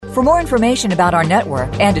For more information about our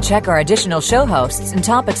network and to check our additional show hosts and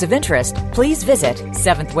topics of interest, please visit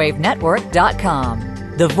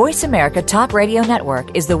seventhwavenetwork.com. The Voice America Talk Radio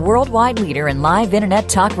Network is the worldwide leader in live Internet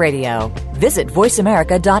talk radio. Visit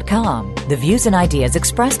voiceamerica.com. The views and ideas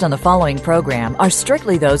expressed on the following program are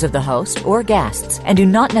strictly those of the host or guests and do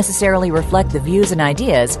not necessarily reflect the views and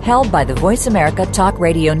ideas held by the Voice America Talk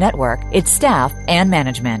Radio Network, its staff, and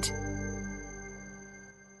management.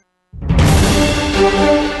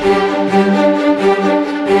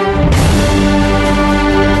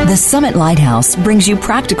 The Summit Lighthouse brings you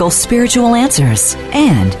practical spiritual answers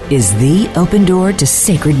and is the open door to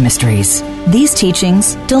sacred mysteries. These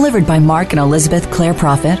teachings, delivered by Mark and Elizabeth Clare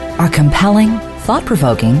Prophet, are compelling,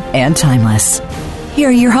 thought-provoking, and timeless. Here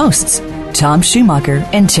are your hosts, Tom Schumacher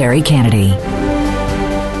and Terry Kennedy.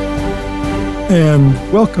 And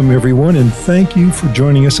welcome, everyone, and thank you for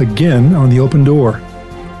joining us again on The Open Door.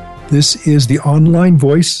 This is the online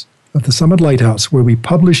voice of the Summit Lighthouse, where we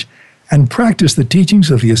publish and practice the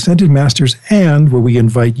teachings of the Ascended Masters, and where we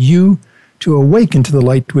invite you to awaken to the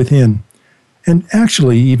light within. And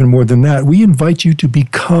actually, even more than that, we invite you to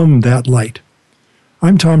become that light.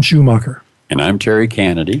 I'm Tom Schumacher. And I'm Terry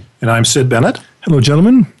Kennedy. And I'm Sid Bennett. Hello,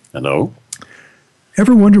 gentlemen. Hello.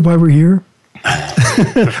 Ever wonder why we're here?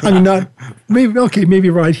 I mean,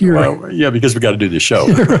 maybe right here. Well, yeah, because we got to do this show.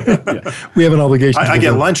 Yeah. We have an obligation. I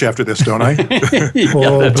get lunch after this, don't I?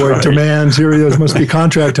 Oh, boy, right. Demands. Here it is. Must be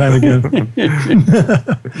contract time again.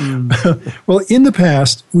 Well, in the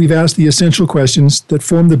past, we've asked the essential questions that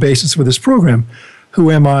form the basis for this program.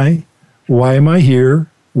 Who am I? Why am I here?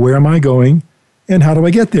 Where am I going? And how do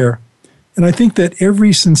I get there? And I think that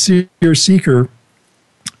every sincere seeker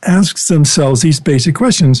asks themselves these basic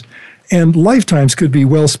questions, and lifetimes could be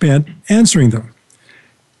well spent answering them.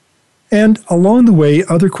 And along the way,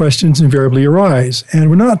 other questions invariably arise. And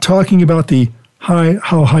we're not talking about the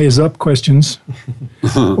how high is up questions,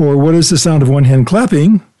 or what is the sound of one hand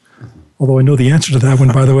clapping, although I know the answer to that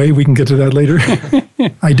one, by the way. We can get to that later.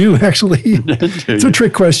 I do, actually. It's a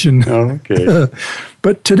trick question. Okay.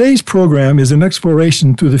 But today's program is an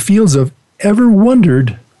exploration through the fields of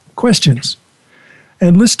ever-wondered questions.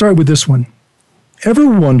 And let's start with this one. Ever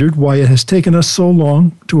wondered why it has taken us so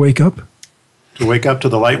long to wake up? To wake up to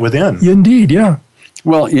the light within. Indeed, yeah.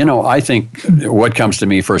 Well, I think what comes to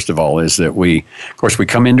me, first of all, is that we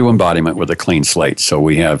come into embodiment with a clean slate. So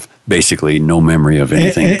we have basically no memory of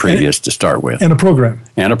anything previous to start with. And a program.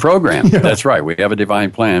 Yeah. That's right. We have a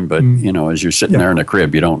divine plan, but, as you're sitting there in a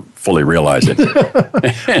crib, you don't fully realize it.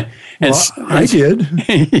 I did.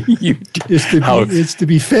 You did. It's to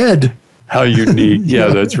be fed. How unique. Yeah,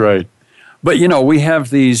 that's right. But, we have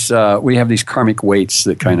these karmic weights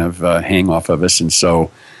that kind of hang off of us. And so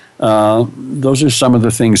those are some of the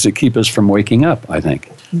things that keep us from waking up, I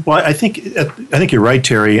think. Well, I think you're right,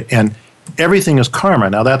 Terry. And everything is karma.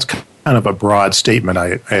 Now, that's kind of a broad statement,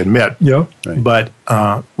 I admit. Yeah. Right. But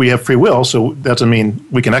we have free will, so that doesn't mean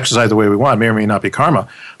we can exercise the way we want. It may or may not be karma.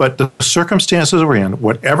 But the circumstances we're in,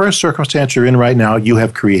 whatever circumstance you're in right now, you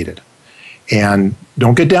have created. And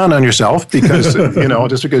don't get down on yourself because,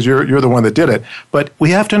 just because you're the one that did it. But we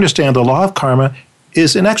have to understand the law of karma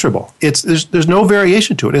is inexorable. There's no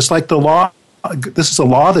variation to it. It's like the law. This is a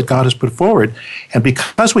law that God has put forward. And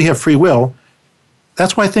because we have free will,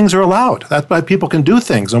 that's why things are allowed. That's why people can do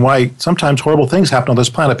things and why sometimes horrible things happen on this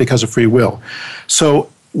planet because of free will. So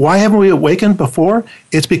why haven't we awakened before?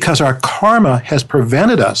 It's because our karma has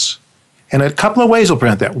prevented us. And a couple of ways will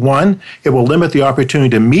prevent that. One, it will limit the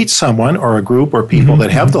opportunity to meet someone or a group or people that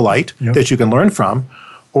have the light that you can learn from.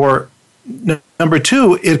 Or number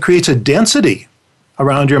two, it creates a density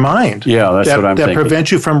around your mind what I'm thinking. That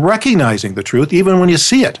prevents you from recognizing the truth even when you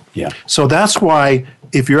see it. Yeah. So that's why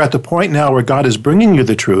if you're at the point now where God is bringing you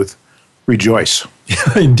the truth, rejoice.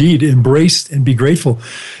 Indeed, embrace and be grateful.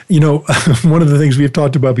 One of the things we've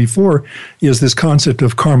talked about before is this concept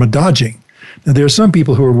of karma dodging. Now, there are some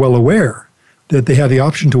people who are well aware that they have the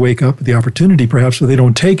option to wake up, the opportunity perhaps, but they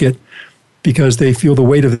don't take it because they feel the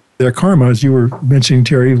weight of their karma. As you were mentioning,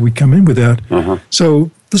 Terry, we come in with that. Uh-huh.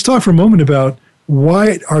 So let's talk for a moment about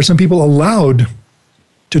why are some people allowed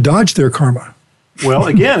to dodge their karma? Well,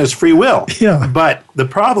 again, it's free will. Yeah. But the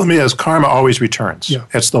problem is karma always returns. Yeah.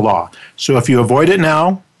 It's the law. So if you avoid it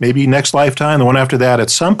now, maybe next lifetime, the one after that,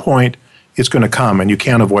 at some point, it's going to come and you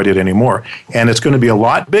can't avoid it anymore. And it's going to be a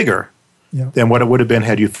lot bigger than what it would have been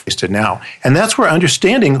had you faced it now. And that's where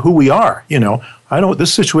understanding who we are,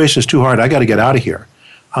 this situation is too hard, I got to get out of here.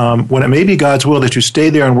 When it may be God's will that you stay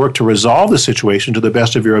there and work to resolve the situation to the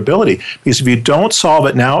best of your ability. Because if you don't solve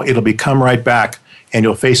it now, it'll come right back and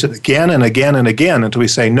you'll face it again and again and again until we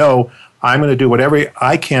say, no, I'm going to do whatever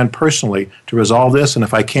I can personally to resolve this, and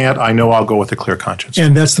if I can't, I know I'll go with a clear conscience.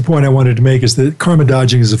 And that's the point I wanted to make, is that karma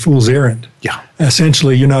dodging is a fool's errand. Yeah.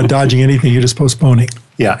 Essentially, you're not dodging anything, you're just postponing.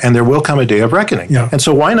 Yeah, and there will come a day of reckoning. Yeah. And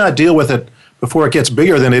so why not deal with it before it gets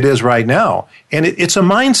bigger than it is right now? And it's a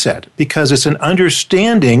mindset, because it's an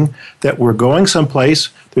understanding that we're going someplace.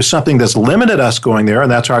 There's something that's limited us going there,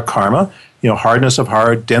 and that's our karma. Hardness of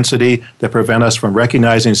heart, density that prevent us from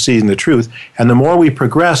recognizing and seeing the truth. And the more we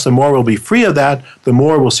progress, the more we'll be free of that, the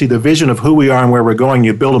more we'll see the vision of who we are and where we're going.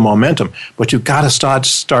 You build a momentum, but you've got to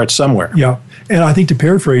start somewhere. Yeah, and I think, to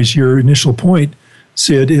paraphrase your initial point,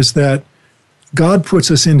 Sid, is that God puts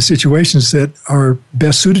us in situations that are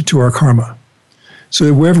best suited to our karma. So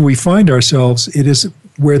that wherever we find ourselves, it is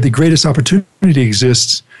where the greatest opportunity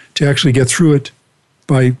exists to actually get through it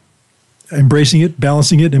by embracing it,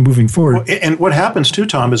 balancing it, and moving forward. Well, and what happens too,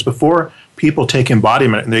 Tom, is before people take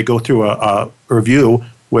embodiment and they go through a review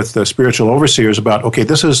with the spiritual overseers about, okay,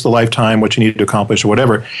 this is the lifetime, what you need to accomplish or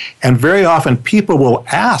whatever. And very often people will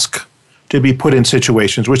ask to be put in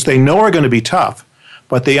situations which they know are going to be tough,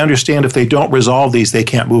 but they understand if they don't resolve these, they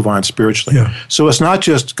can't move on spiritually. Yeah. So it's not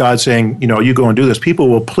just God saying, you go and do this. People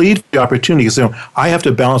will plead for the opportunity because I have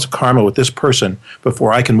to balance karma with this person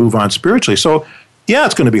before I can move on spiritually. So yeah,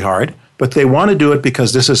 it's going to be hard, but they want to do it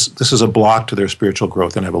because this is a block to their spiritual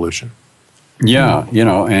growth and evolution. Yeah,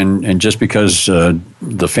 and just because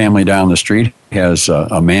the family down the street has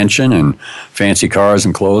a mansion and fancy cars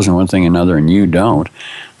and clothes and one thing and another, and you don't,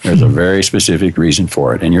 there's a very specific reason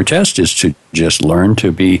for it. And your test is to just learn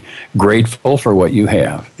to be grateful for what you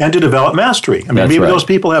have. And to develop mastery. I mean, maybe those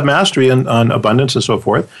people have mastery on abundance and so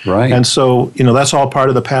forth. Right. And so, that's all part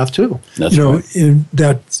of the path too. That's right.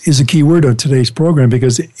 That is a key word of today's program,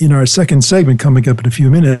 because in our second segment coming up in a few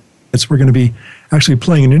minutes, we're going to be actually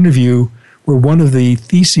playing an interview where one of the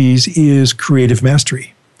theses is creative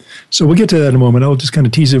mastery. So we'll get to that in a moment. I'll just kind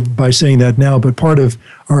of tease it by saying that now, but part of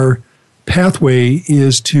our pathway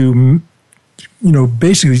is to,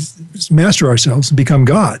 basically master ourselves and become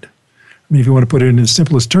God. I mean, if you want to put it in the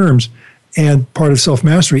simplest terms, and part of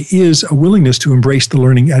self-mastery is a willingness to embrace the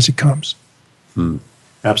learning as it comes.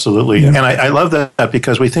 Absolutely. Yeah. And I love that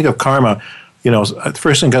because we think of karma, the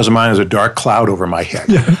first thing that comes to mind is a dark cloud over my head.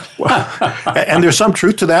 Yeah. And there's some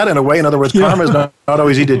truth to that in a way. In other words, karma is not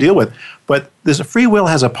always easy to deal with. But free will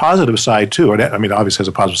has a positive side too. Obviously has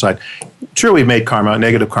a positive side. Sure, we've made karma,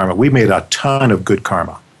 negative karma. We've made a ton of good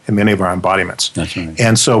karma in many of our embodiments. That's right.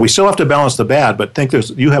 And so we still have to balance the bad, but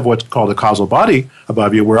you have what's called a causal body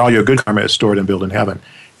above you where all your good karma is stored and built in heaven.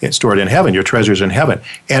 It's stored in heaven, your treasure's in heaven.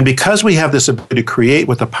 And because we have this ability to create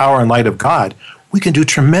with the power and light of God, we can do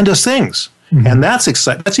tremendous things. Mm-hmm. And that's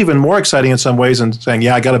exciting. That's even more exciting in some ways than saying,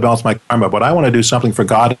 I got to balance my karma, but I want to do something for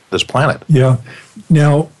God on this planet. Yeah.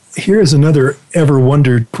 Now, here's another ever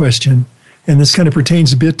wondered question, and this kind of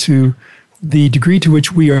pertains a bit to the degree to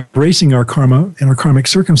which we are embracing our karma and our karmic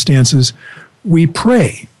circumstances. We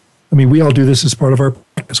pray. I mean, we all do this as part of our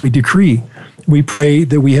practice. We decree. We pray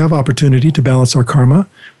that we have opportunity to balance our karma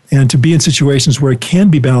and to be in situations where it can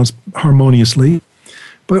be balanced harmoniously.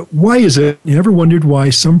 But why is it? You ever wondered why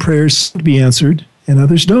some prayers be answered and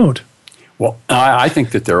others don't? Well, I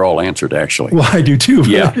think that they're all answered, actually. Well, I do too.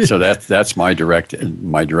 Yeah, so that's my direct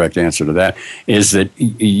answer to that is that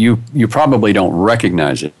you probably don't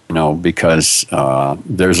recognize it, because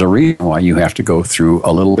there's a reason why you have to go through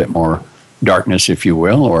a little bit more darkness, if you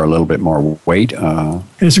will, or a little bit more weight. And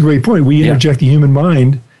it's a great point. We interject the human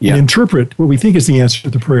mind and interpret what we think is the answer to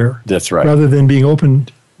the prayer. That's right. Rather than being open.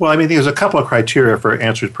 Well, there's a couple of criteria for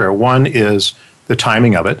answered prayer. One is the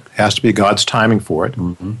timing of it. It has to be God's timing for it.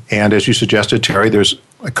 Mm-hmm. And as you suggested, Terry, there's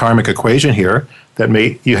a karmic equation here that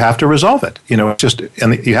you have to resolve it.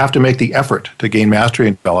 And you have to make the effort to gain mastery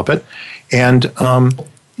and develop it. And,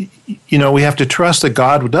 we have to trust that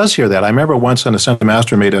God does hear that. I remember once an Ascended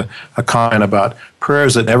Master made a comment about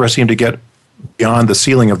prayers that never seem to get beyond the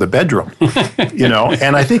ceiling of the bedroom,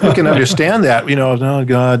 and I think we can understand that, oh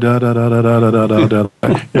God,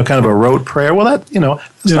 kind of a rote prayer. Well, it's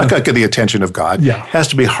not going to get the attention of God. Yeah. It has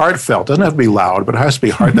to be heartfelt. It doesn't have to be loud, but it has to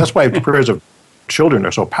be heart. That's why prayers of children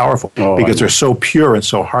are so powerful because they're so pure and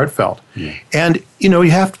so heartfelt. Yeah. And, you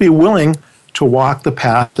have to be willing to walk the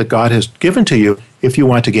path that God has given to you if you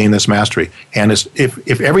want to gain this mastery. And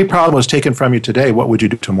if every problem was taken from you today, what would you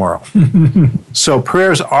do tomorrow? So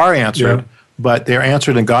prayers are answered, but they're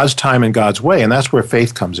answered in God's time and God's way, and that's where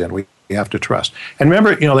faith comes in. We have to trust. And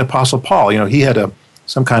remember, the Apostle Paul, he had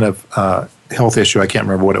some kind of health issue. I can't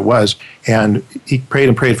remember what it was, and he prayed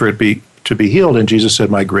and prayed for it to be healed, and Jesus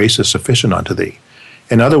said, "My grace is sufficient unto thee."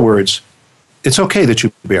 In other words, it's okay that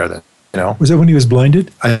you bear that. Was that when he was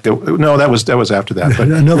blinded? No, that was after that. But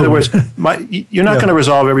in other words, you're not going to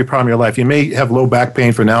resolve every problem in your life. You may have low back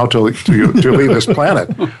pain for now to leave this planet.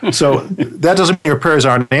 So that doesn't mean your prayers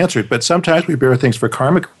aren't answered. But sometimes we bear things for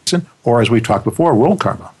karmic reason, or as we talked before, world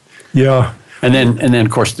karma. Yeah. And then,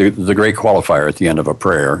 of course, the great qualifier at the end of a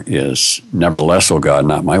prayer is, nevertheless, O God,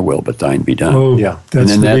 not my will, but thine be done. Oh, yeah. And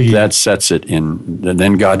then that sets it in, and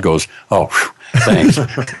then God goes, oh, thanks.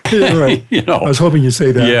 Right. I was hoping you'd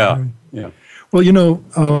say that. Yeah. Yeah. Well,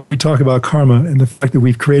 we talk about karma and the fact that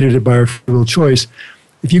we've created it by our free will choice.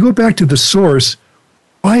 If you go back to the source,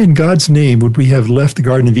 why in God's name would we have left the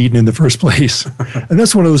Garden of Eden in the first place? And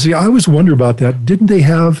that's one of those things. I always wonder about that. Didn't they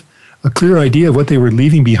have a clear idea of what they were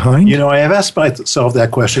leaving behind? I have asked myself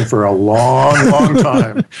that question for a long, long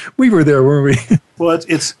time. We were there, weren't we? Well,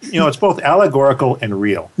 it's both allegorical and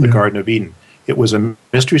real, the Garden of Eden. It was a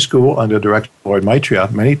mystery school under the direction of Lord Maitreya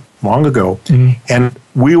long ago. Mm-hmm. And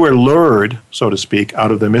we were lured, so to speak,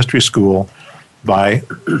 out of the mystery school by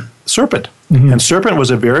Serpent. Mm-hmm. And Serpent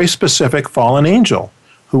was a very specific fallen angel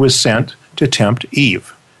who was sent to tempt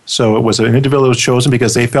Eve. So it was an individual who was chosen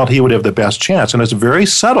because they felt he would have the best chance. And it's very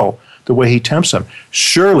subtle the way he tempts them.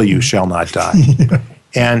 Surely you shall not die.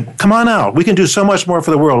 And come on out. We can do so much more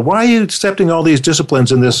for the world. Why are you accepting all these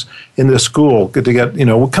disciplines in this school to get,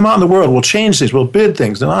 we'll come out in the world, we'll change things, we'll bid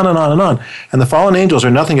things, and on and on and on. And the fallen angels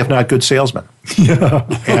are nothing if not good salesmen. Yeah.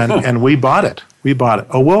 and we bought it.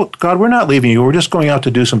 Oh, well, God, we're not leaving you. We're just going out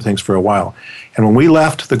to do some things for a while. And when we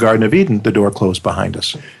left the Garden of Eden, the door closed behind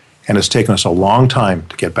us. And it's taken us a long time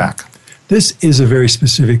to get back. This is a very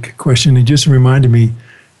specific question. It just reminded me,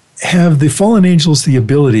 have the fallen angels the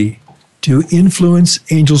ability to influence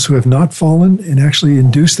angels who have not fallen and actually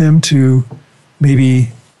induce them to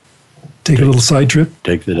maybe take a little side trip?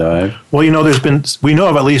 Take the dive? Well, we know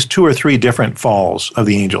of at least 2 or 3 different falls of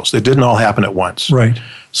the angels. It didn't all happen at once. Right.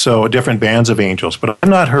 So different bands of angels. But I've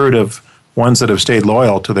not heard of ones that have stayed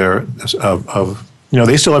loyal to their,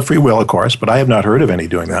 they still have free will, of course, but I have not heard of any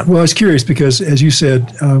doing that. Well, I was curious because, as you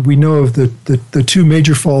said, we know of the 2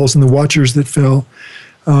 major falls and the watchers that fell.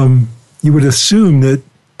 You would assume that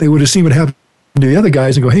they would have seen what happened to the other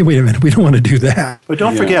guys and go, hey, wait a minute, we don't want to do that. But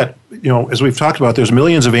don't forget, as we've talked about, there's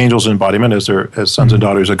millions of angels in embodiment as sons and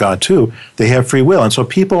daughters of God too. They have free will. And so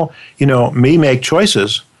people, may make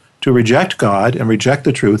choices to reject God and reject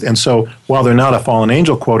the truth. And so while they're not a fallen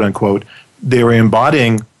angel, quote unquote, they're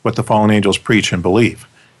embodying what the fallen angels preach and believe.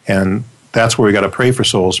 And that's where we got to pray for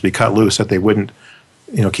souls to be cut loose, that they wouldn't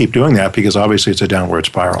keep doing that, because obviously it's a downward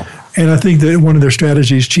spiral. And I think that one of their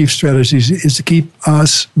chief strategies, is to keep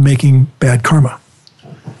us making bad karma.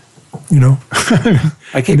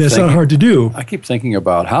 That's not hard to do. I keep thinking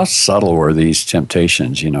about how subtle were these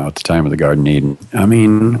temptations, at the time of the Garden of Eden. I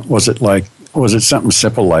mean, was it something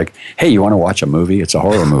simple like, hey, you want to watch a movie? It's a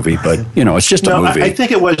horror movie, but, it's just a movie. I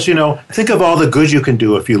think it was, think of all the good you can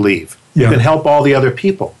do if you leave. You can help all the other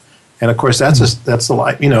people. And, of course, that's the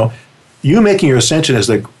life, you making your ascension is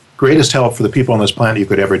the greatest help for the people on this planet you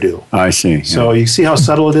could ever do. I see. Yeah. So you see how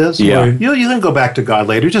subtle it is? Yeah. You can go back to God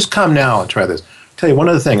later. Just come now and try this. I'll tell you one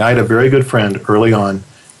other thing. I had a very good friend early on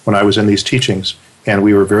when I was in these teachings, and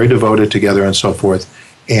we were very devoted together and so forth.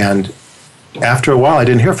 And after a while, I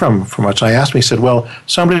didn't hear from much. I asked him, he said, well,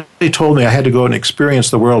 somebody told me I had to go and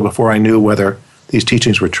experience the world before I knew whether these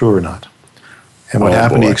teachings were true or not. And what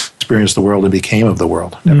happened, he experienced the world and became of the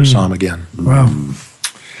world. Never saw him again. Wow.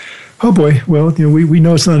 Oh boy, well, we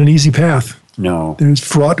know it's not an easy path. No. It's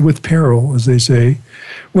fraught with peril, as they say.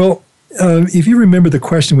 Well, if you remember the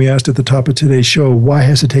question we asked at the top of today's show, why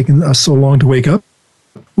has it taken us so long to wake up?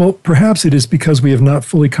 Well, perhaps it is because we have not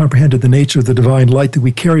fully comprehended the nature of the divine light that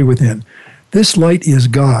we carry within. This light is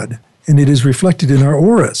God, and it is reflected in our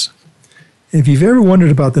auras. If you've ever wondered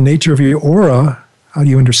about the nature of your aura, how do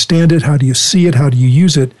you understand it, how do you see it, how do you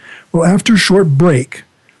use it? Well, after a short break,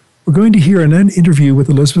 we're going to hear an interview with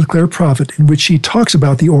Elizabeth Clare Prophet in which she talks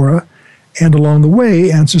about the aura and along the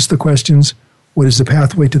way answers the questions, what is the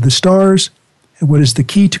pathway to the stars, and what is the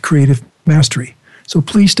key to creative mastery? So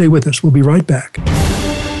please stay with us. We'll be right back.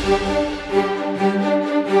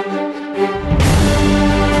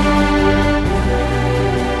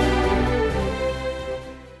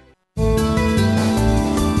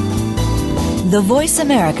 The Voice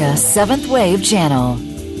America 7th Wave Channel.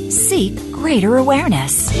 Seek greater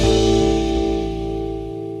awareness.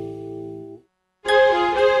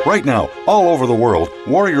 Right now, all over the world,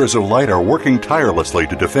 warriors of light are working tirelessly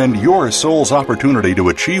to defend your soul's opportunity to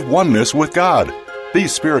achieve oneness with God.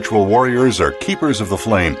 These spiritual warriors are keepers of the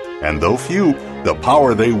flame, and though few, the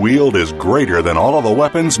power they wield is greater than all of the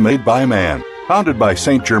weapons made by man. Founded by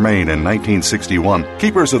St. Germain in 1961,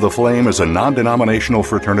 Keepers of the Flame is a non-denominational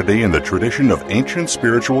fraternity in the tradition of ancient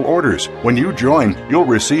spiritual orders. When you join, you'll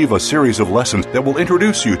receive a series of lessons that will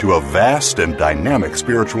introduce you to a vast and dynamic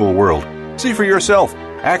spiritual world. See for yourself.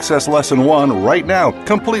 Access Lesson 1 right now,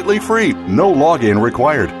 completely free, no login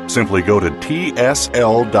required. Simply go to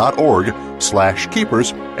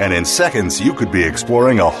tsl.org/keepers, and in seconds you could be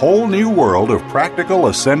exploring a whole new world of practical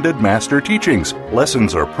Ascended Master teachings.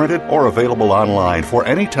 Lessons are printed or available online for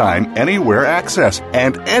any time, anywhere access,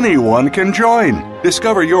 and anyone can join.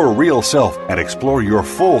 Discover your real self and explore your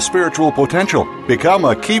full spiritual potential. Become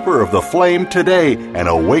a Keeper of the Flame today and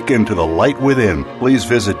awaken to the light within. Please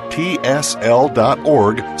visit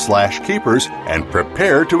tsl.org/keepers and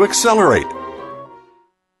prepare to accelerate.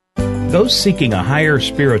 Those seeking a higher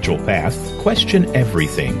spiritual path question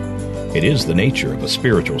everything. It is the nature of a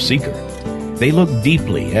spiritual seeker. They look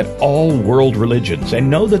deeply at all world religions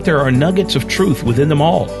and know that there are nuggets of truth within them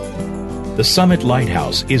all. The Summit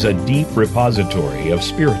Lighthouse is a deep repository of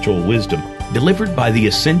spiritual wisdom delivered by the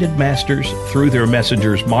Ascended Masters through their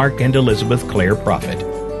messengers Mark and Elizabeth Clare Prophet.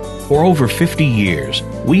 For over 50 years,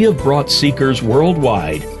 we have brought seekers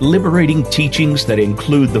worldwide liberating teachings that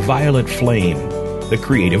include the violet flame, the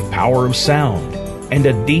creative power of sound, and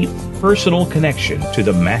a deep personal connection to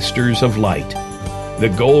the Masters of Light. The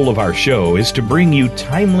goal of our show is to bring you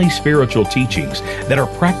timely spiritual teachings that are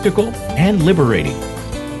practical and liberating.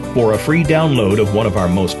 For a free download of one of our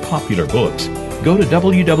most popular books, go to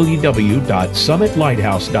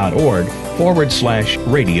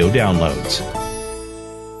www.summitlighthouse.org/radio downloads.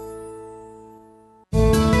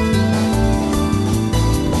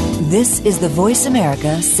 This is the Voice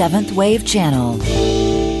America 7th Wave Channel.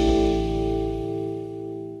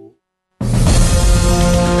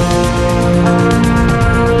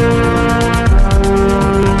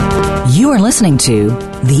 You are listening to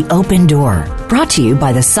The Open Door, brought to you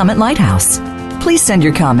by the Summit Lighthouse. Please send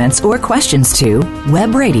your comments or questions to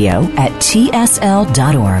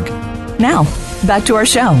webradio@tsl.org. Now, back to our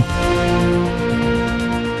show.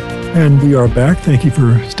 And we are back. Thank you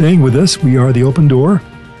for staying with us. We are The Open Door.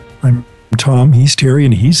 I'm Tom, he's Terry,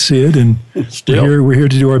 and he's Sid, and we're here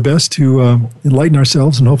to do our best to enlighten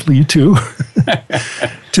ourselves, and hopefully you too.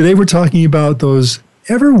 Today we're talking about those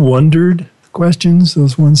ever wondered questions,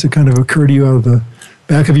 those ones that kind of occur to you out of the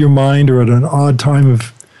back of your mind or at an odd time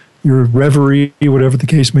of your reverie, whatever the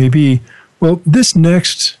case may be. Well, this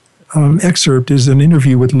next excerpt is an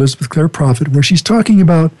interview with Elizabeth Clare Prophet, where she's talking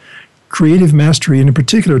about creative mastery, and in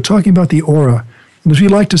particular talking about the aura. And as we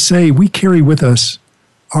like to say, we carry with us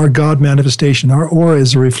our God manifestation. Our aura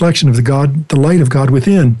is a reflection of the light of God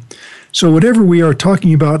within. So whatever we are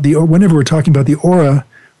talking about, whenever we're talking about the aura,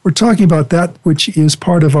 we're talking about that which is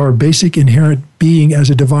part of our basic inherent being as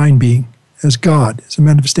a divine being, as God, as a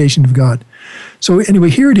manifestation of God. So anyway,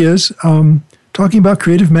 here it is, talking about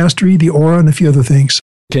creative mastery, the aura, and a few other things.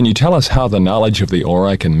 Can you tell us how the knowledge of the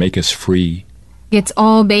aura can make us free? It's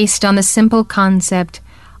all based on the simple concept,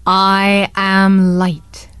 I am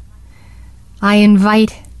light. I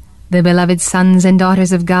invite the beloved sons and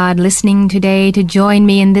daughters of God listening today to join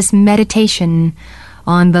me in this meditation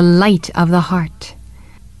on the light of the heart.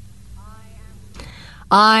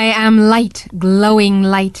 I am light, glowing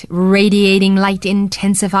light, radiating light,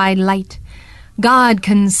 intensified light. God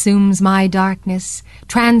consumes my darkness,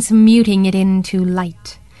 transmuting it into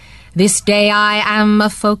light. This day I am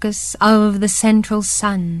a focus of the central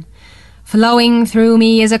sun. Flowing through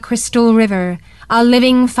me is a crystal river, a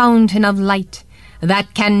living fountain of light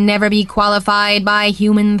that can never be qualified by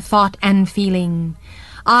human thought and feeling.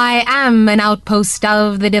 I am an outpost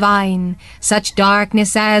of the divine. Such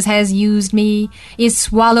darkness as has used me is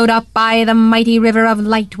swallowed up by the mighty river of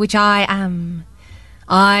light which I am.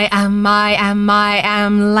 I am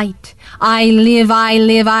light. I live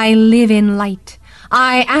in light.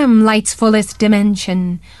 I am light's fullest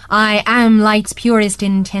dimension. I am light's purest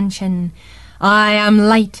intention. I am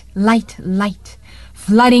light,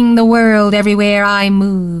 flooding the world everywhere I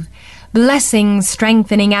move, blessing,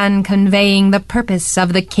 strengthening, and conveying the purpose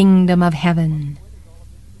of the kingdom of heaven.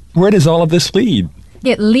 Where does all of this lead?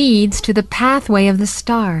 It leads to the pathway of the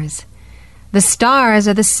stars. The stars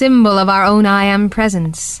are the symbol of our own I am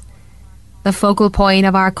presence, the focal point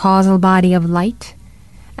of our causal body of light,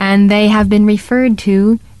 and they have been referred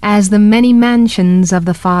to as the many mansions of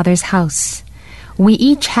the Father's house. We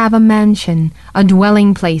each have a mansion, a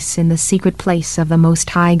dwelling place in the secret place of the Most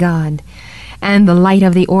High God, and the light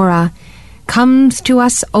of the aura comes to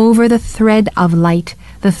us over the thread of light,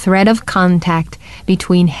 the thread of contact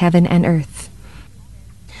between heaven and earth.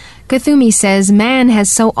 Kuthumi says man has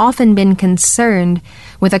so often been concerned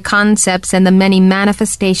with the concepts and the many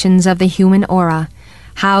manifestations of the human aura,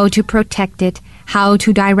 how to protect it, how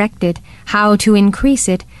to direct it, how to increase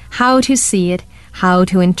it, how to see it, how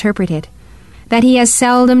to interpret it, that he has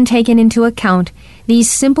seldom taken into account these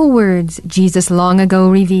simple words Jesus long ago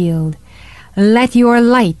revealed: "Let your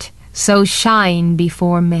light so shine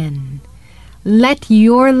before men." Let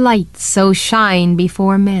your light so shine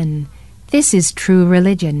before men. This is true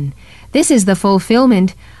religion. This is the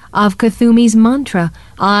fulfillment of Kuthumi mantra,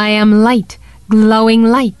 "I am light, glowing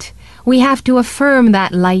light." We have to affirm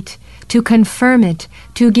that light, to confirm it,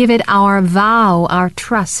 to give it our vow, our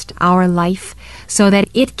trust, our life, so that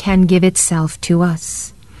it can give itself to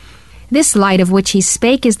us. This light of which he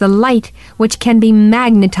spake is the light which can be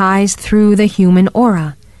magnetized through the human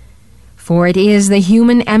aura. For it is the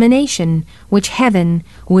human emanation which heaven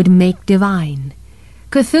would make divine.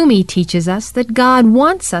 Kuthumi teaches us that God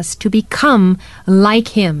wants us to become like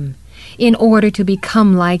him. In order to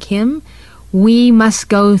become like him, we must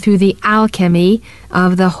go through the alchemy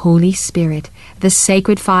of the Holy Spirit, the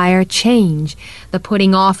sacred fire change, the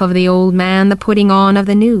putting off of the old man, the putting on of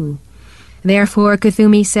the new. Therefore,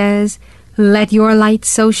 Kuthumi says, "Let your light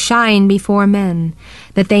so shine before men,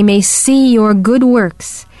 that they may see your good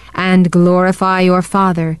works and glorify your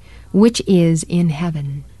Father, which is in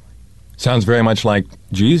heaven." Sounds very much like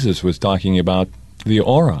Jesus was talking about the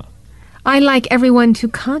aura. I'd like everyone to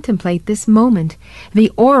contemplate this moment,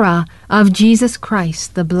 the aura of Jesus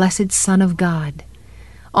Christ, the blessed Son of God.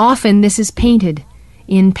 Often this is painted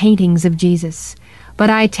in paintings of Jesus,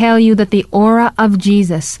 but I tell you that the aura of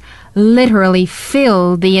Jesus literally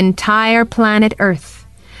filled the entire planet Earth.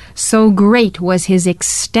 So great was his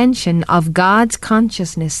extension of God's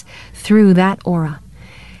consciousness through that aura.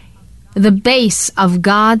 The base of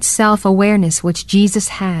God's self-awareness which Jesus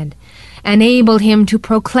had enabled him to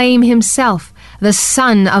proclaim himself the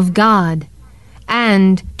Son of God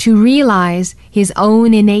and to realize his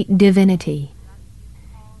own innate divinity.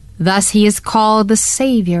 Thus he is called the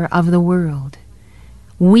Savior of the world.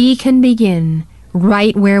 We can begin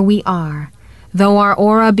right where we are. Though our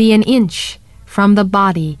aura be an inch from the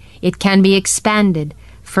body, it can be expanded,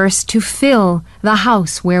 first to fill the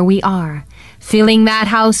house where we are, filling that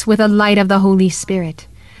house with the light of the Holy Spirit.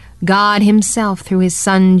 God himself, through his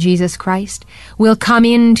Son, Jesus Christ, will come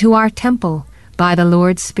into our temple by the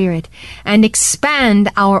Lord's Spirit and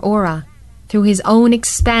expand our aura through his own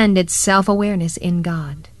expanded self-awareness in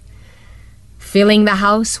God. Filling the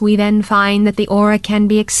house, we then find that the aura can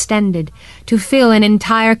be extended to fill an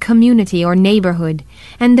entire community or neighborhood,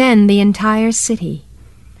 and then the entire city.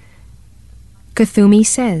 Kuthumi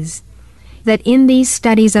says that in these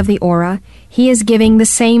studies of the aura, he is giving the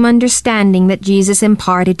same understanding that Jesus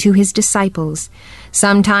imparted to his disciples,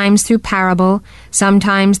 sometimes through parable,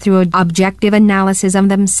 sometimes through objective analysis of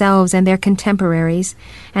themselves and their contemporaries,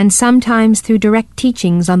 and sometimes through direct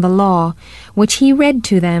teachings on the law, which he read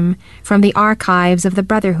to them from the archives of the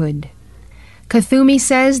Brotherhood. Kuthumi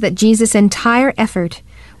says that Jesus' entire effort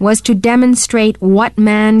was to demonstrate what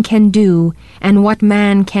man can do and what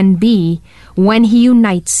man can be when he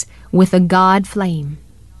unites with the God flame.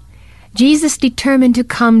 Jesus determined to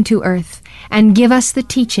come to earth and give us the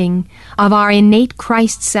teaching of our innate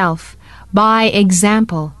Christ self by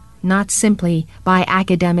example, not simply by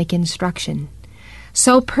academic instruction.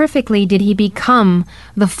 So perfectly did he become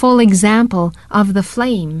the full example of the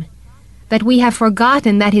flame that we have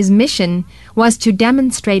forgotten that his mission was to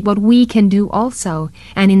demonstrate what we can do also,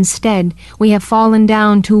 and instead we have fallen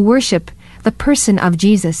down to worship the person of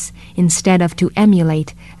Jesus instead of to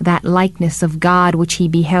emulate that likeness of God which he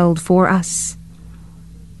beheld for us.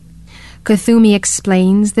 Kuthumi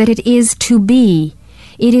explains that it is to be.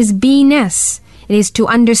 It is be-ness. It is to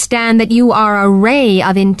understand that you are a ray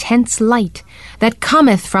of intense light that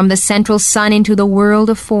cometh from the central sun into the world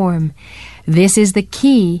of form. This is the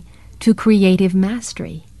key to creative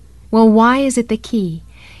mastery. Well, why is it the key?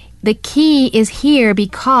 The key is here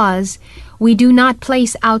because we do not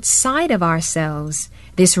place outside of ourselves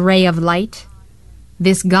this ray of light,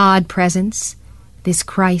 this God presence, this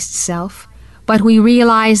Christ self, but we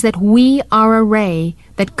realize that we are a ray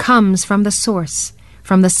that comes from the source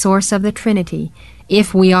of the Trinity.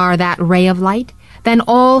 If we are that ray of light, then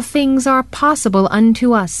all things are possible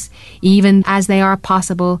unto us, even as they are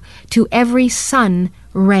possible to every sun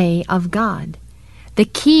ray of God. The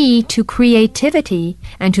key to creativity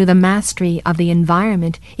and to the mastery of the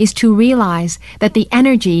environment is to realize that the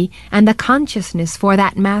energy and the consciousness for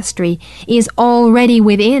that mastery is already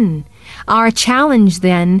within. Our challenge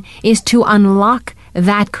then is to unlock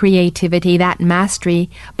that creativity, that mastery,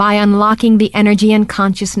 by unlocking the energy and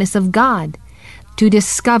consciousness of God, to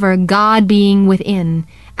discover God being within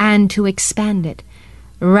and to expand it.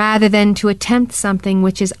 rather than to attempt something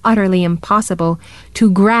which is utterly impossible, to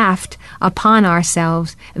graft upon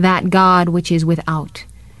ourselves that God which is without.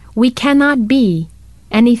 We cannot be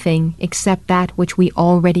anything except that which we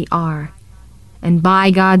already are. And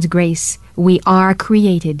by God's grace, we are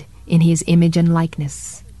created in His image and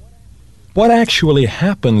likeness. What actually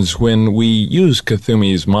happens when we use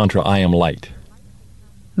Kathumi's mantra, I am light?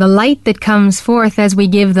 The light that comes forth as we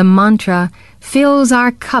give the mantra fills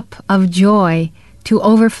our cup of joy to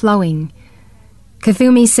overflowing.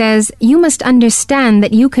 Kathumi says, you must understand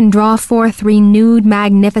that you can draw forth renewed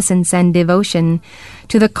magnificence and devotion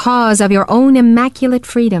to the cause of your own immaculate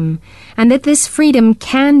freedom, and that this freedom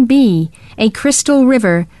can be a crystal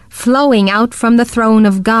river flowing out from the throne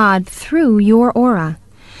of God through your aura,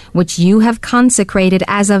 which you have consecrated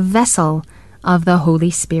as a vessel of the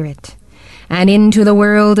Holy Spirit, and into the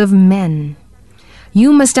world of men.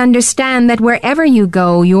 You must understand that wherever you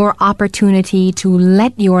go, your opportunity to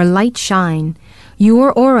let your light shine,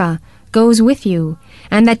 your aura, goes with you,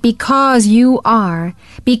 and that because you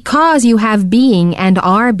have being and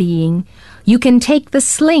are being, you can take the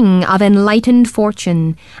sling of enlightened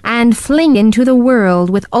fortune and fling into the world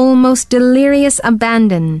with almost delirious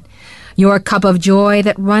abandon your cup of joy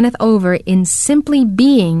that runneth over in simply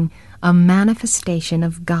being a manifestation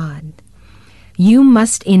of God. You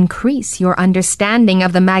must increase your understanding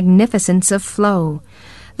of the magnificence of flow,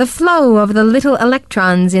 the flow of the little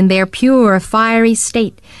electrons in their pure, fiery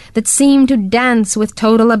state that seem to dance with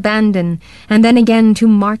total abandon, and then again to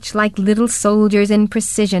march like little soldiers in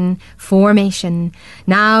precision, formation,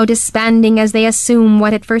 now disbanding as they assume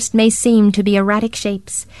what at first may seem to be erratic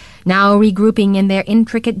shapes, now regrouping in their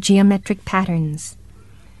intricate geometric patterns.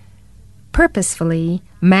 Purposefully,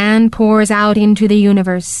 man pours out into the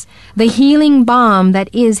universe the healing balm that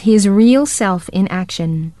is his real self in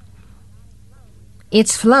action.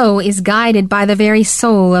 Its flow is guided by the very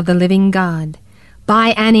soul of the living God,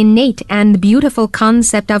 by an innate and beautiful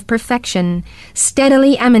concept of perfection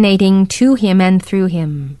steadily emanating to him and through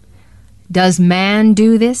him. Does man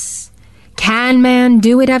do this? Can man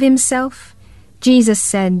do it of himself? Jesus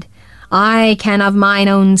said, I can of mine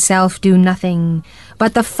own self do nothing,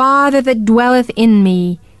 but the Father that dwelleth in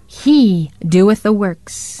me, he doeth the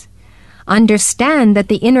works. Understand that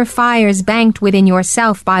the inner fires banked within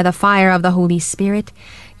yourself by the fire of the Holy Spirit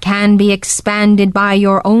can be expanded by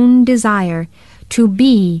your own desire to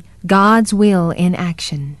be God's will in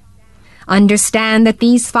action. Understand that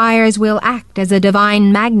these fires will act as a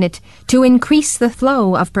divine magnet to increase the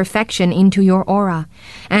flow of perfection into your aura,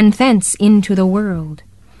 and thence into the world.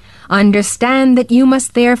 Understand that you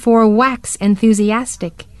must therefore wax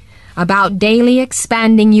enthusiastic about daily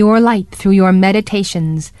expanding your light through your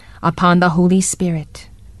meditations upon the Holy Spirit.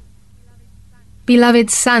 Beloved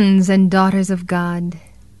sons and daughters of God,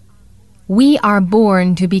 we are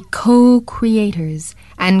born to be co-creators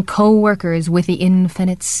and co-workers with the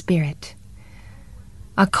infinite Spirit.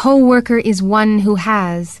 A co-worker is one who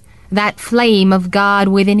has that flame of God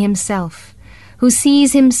within himself, who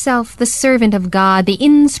sees himself the servant of God, the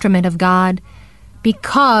instrument of God,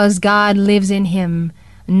 because God lives in him,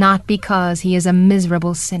 not because he is a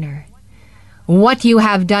miserable sinner. What you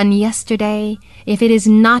have done yesterday, if it is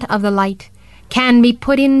not of the light, can be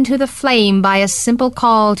put into the flame by a simple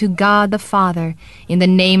call to God the Father in the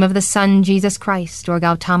name of the Son Jesus Christ, or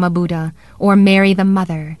Gautama Buddha, or Mary the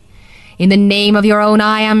Mother. In the name of your own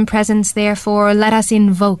I Am presence, therefore, let us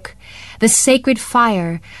invoke the sacred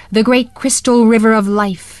fire, the great crystal river of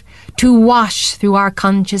life, to wash through our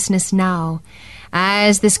consciousness now,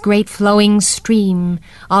 as this great flowing stream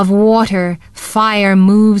of water, fire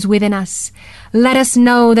moves within us. Let us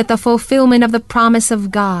know that the fulfillment of the promise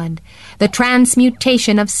of God, the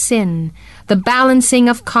transmutation of sin, the balancing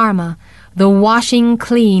of karma, the washing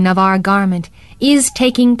clean of our garment is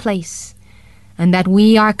taking place, and that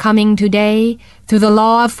we are coming today through the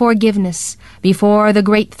law of forgiveness before the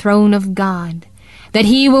great throne of God, that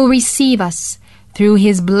he will receive us through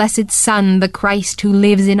his blessed Son, the Christ who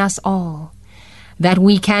lives in us all, that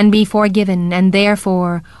we can be forgiven and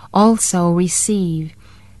therefore also receive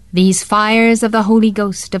these fires of the Holy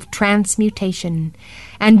Ghost of transmutation,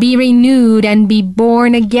 and be renewed and be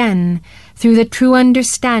born again through the true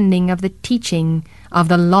understanding of the teaching of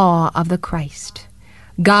the law of the Christ.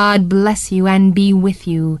 God bless you and be with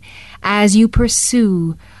you as you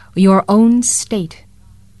pursue your own state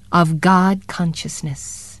of God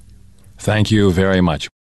consciousness. Thank you very much.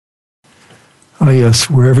 Ah, yes,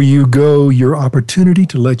 wherever you go, your opportunity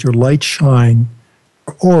to let your light shine,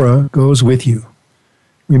 your aura goes with you.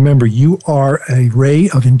 Remember, you are a ray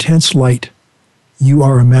of intense light. You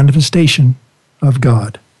are a manifestation of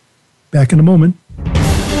God. Back in a moment.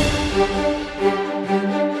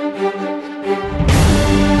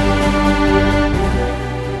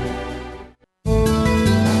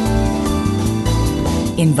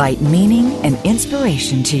 invite meaning and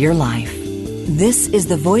inspiration to your life. This is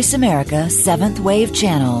the Voice America 7th Wave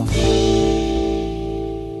Channel.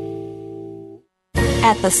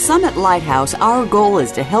 At the Summit Lighthouse, our goal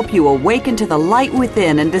is to help you awaken to the light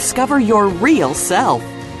within and discover your real self.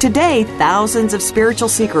 Today, thousands of spiritual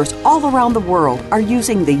seekers all around the world are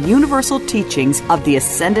using the universal teachings of the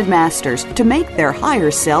Ascended Masters to make their higher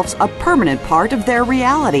selves a permanent part of their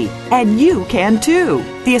reality. And you can too.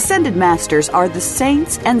 The Ascended Masters are the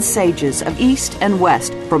saints and sages of East and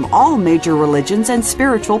West from all major religions and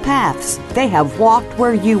spiritual paths. They have walked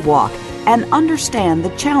where you walk and understand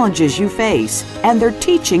the challenges you face, and their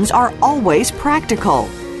teachings are always practical.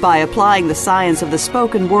 By applying the science of the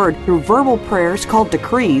spoken word through verbal prayers called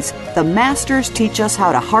decrees, the Masters teach us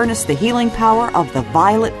how to harness the healing power of the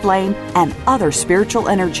violet flame and other spiritual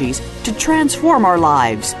energies to transform our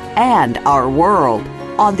lives and our world.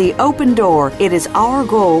 On The Open Door, it is our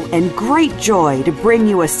goal and great joy to bring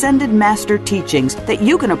you Ascended Master teachings that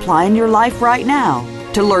you can apply in your life right now.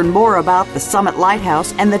 To learn more about the Summit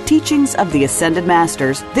Lighthouse and the teachings of the Ascended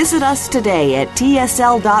Masters, visit us today at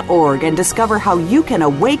tsl.org and discover how you can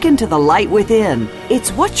awaken to the light within.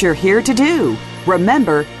 It's what you're here to do.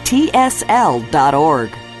 Remember, tsl.org.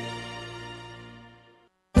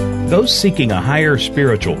 Those seeking a higher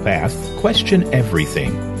spiritual path question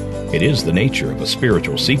everything. It is the nature of a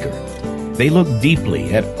spiritual seeker. They look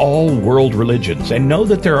deeply at all world religions and know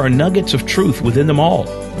that there are nuggets of truth within them all.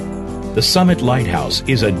 The Summit Lighthouse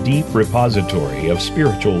is a deep repository of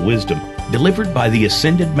spiritual wisdom delivered by the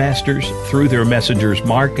Ascended Masters through their messengers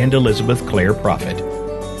Mark and Elizabeth Clare Prophet.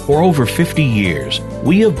 For over 50 years,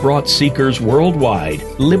 we have brought seekers worldwide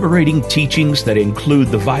liberating teachings that include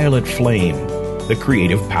the violet flame, the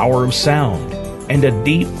creative power of sound, and a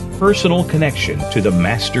deep personal connection to the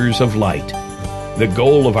Masters of Light. The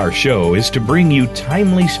goal of our show is to bring you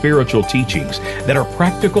timely spiritual teachings that are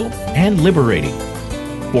practical and liberating.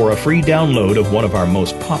 For a free download of one of our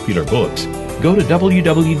most popular books, go to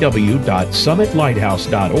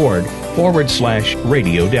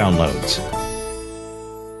www.summitlighthouse.org/radio downloads.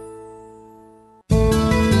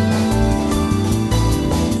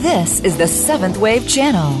 This is the 7th Wave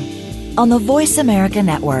Channel on the Voice America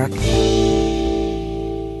Network.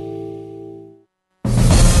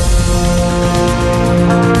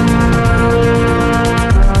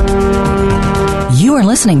 You are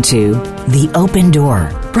listening to The Open Door,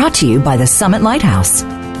 brought to you by the Summit Lighthouse.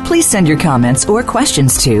 Please send your comments or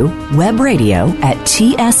questions to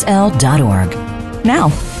webradio@tsl.org.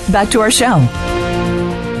 Now, back to our show.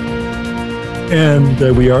 And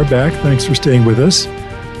we are back. Thanks for staying with us.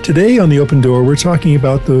 Today on The Open Door, we're talking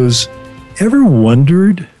about those ever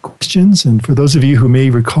wondered questions. And for those of you who may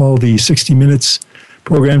recall the 60 Minutes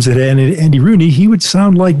programs that Andy Rooney, he would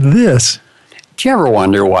sound like this. Do you ever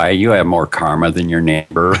wonder why you have more karma than your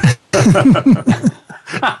neighbor?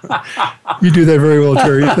 You do that very well,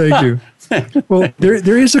 Terry. Thank you. Well,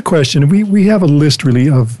 there is a question. We have a list, really,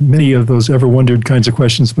 of many of those ever wondered kinds of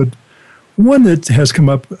questions, but one that has come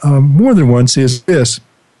up more than once is this.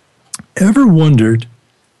 Ever wondered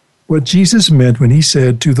what Jesus meant when he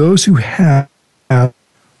said, "To those who have,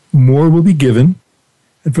 more will be given,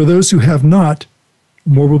 and for those who have not,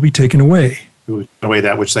 more will be taken away"? Away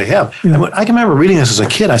that which they have. Yeah. And I can remember reading this as a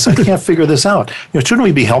kid. I said, I can't figure this out. Shouldn't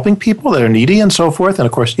we be helping people that are needy and so forth? And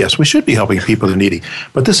of course, yes, we should be helping people that are needy.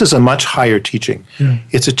 But this is a much higher teaching. Yeah.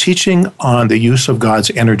 It's a teaching on the use of God's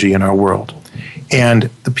energy in our world. And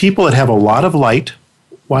the people that have a lot of light,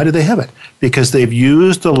 why do they have it? Because they've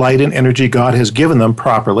used the light and energy God has given them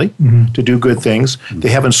properly to do good things. They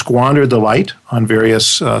haven't squandered the light on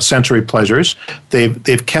various sensory pleasures.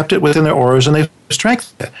 They've kept it within their auras and they've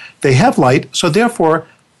strengthened it. They have light, so therefore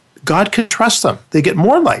God can trust them. They get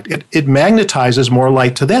more light. It magnetizes more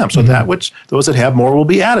light to them. So that which those that have more will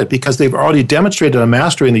be added because they've already demonstrated a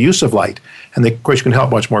mastery in the use of light. And of course, you can help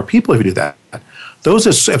much more people if you do that. Those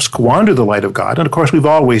that have squandered the light of God, and of course we've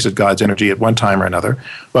all wasted God's energy at one time or another,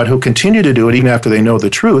 but who continue to do it even after they know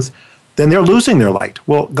the truth, then they're losing their light.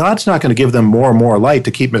 Well, God's not going to give them more and more light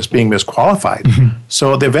to keep being misqualified.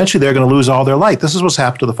 So eventually they're going to lose all their light. This is what's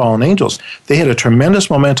happened to the fallen angels. They had a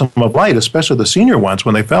tremendous momentum of light, especially the senior ones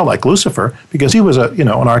when they fell, like Lucifer, because he was an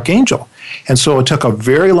archangel. And so it took a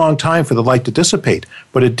very long time for the light to dissipate,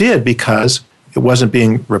 but it did because it wasn't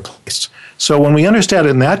being replaced. So when we understand it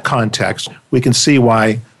in that context, we can see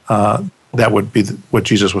why that would be what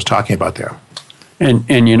Jesus was talking about there. And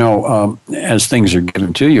as things are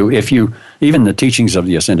given to you, if you, even the teachings of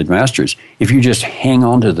the Ascended Masters, if you just hang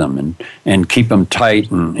on to them and keep them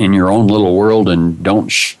tight and in your own little world and don't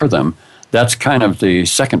share them, that's kind of the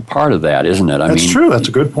second part of that, isn't it? That's true. That's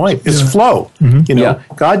a good point. It's flow.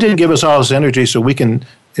 God didn't give us all this energy so we can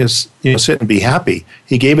sit and be happy.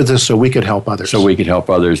 He gave it this so we could help others. So we could help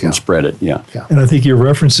others and spread it, yeah. And I think you're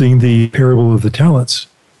referencing the parable of the talents.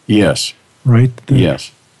 Yes. Right?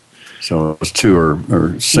 Yes. So those two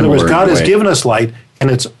are similar. In other words, God has given us light,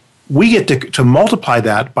 and we get to multiply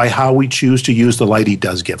that by how we choose to use the light he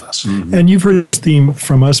does give us. Mm-hmm. And you've heard this theme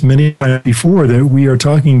from us many times before, that we are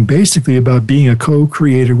talking basically about being a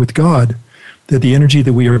co-creator with God, that the energy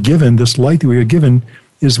that we are given, this light that we are given,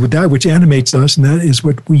 is with that which animates us, and that is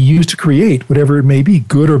what we use to create, whatever it may be,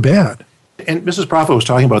 good or bad. And Mrs. Prophet was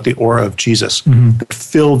talking about the aura of Jesus that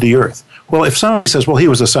filled the earth. Well, if somebody says, well, he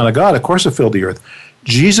was the Son of God, of course it filled the earth.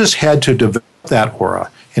 Jesus had to develop that aura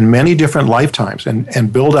in many different lifetimes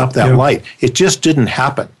and build up that light. It just didn't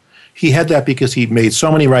happen. He had that because he made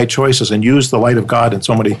so many right choices and used the light of God in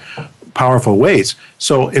so many powerful ways.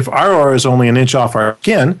 So if our aura is only an inch off our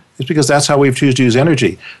skin, it's because that's how we choose to use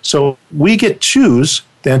energy. So we get choose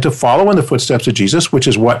then to follow in the footsteps of Jesus, which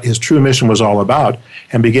is what his true mission was all about,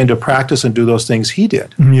 and begin to practice and do those things he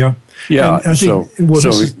did. Yeah. Yeah. Go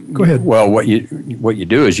ahead. Well, what you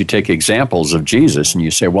do is you take examples of Jesus and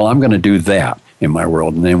you say, well, I'm going to do that in my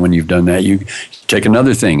world. And then when you've done that, you take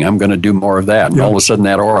another thing. I'm going to do more of that. And all of a sudden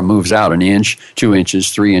that aura moves out an inch, 2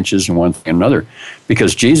 inches, 3 inches, and one thing another.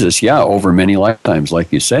 Because Jesus, over many lifetimes,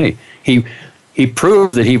 like you say, he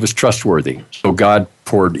proved that he was trustworthy. So God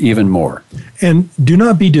poured even more. And do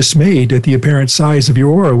not be dismayed at the apparent size of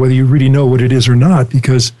your aura, whether you really know what it is or not,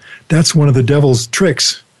 because that's one of the devil's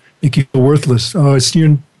tricks. Make you feel worthless. Oh,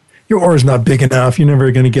 your aura's not big enough. You're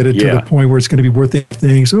never going to get it to the point where it's going to be worth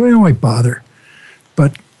anything. So why bother?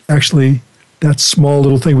 But actually, that small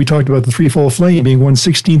little thing, we talked about the threefold flame being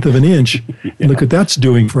 1/16 of an inch. And look what that's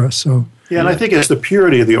doing for us. So and I think it's the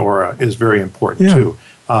purity of the aura is very important too.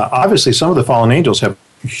 Obviously, some of the fallen angels have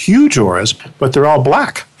huge auras, but they're all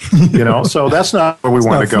black. So that's not where we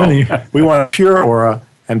want to go. Funny. We want a pure aura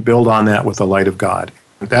and build on that with the light of God.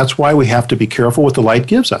 That's why we have to be careful with the light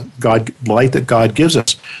gives us. Light that God gives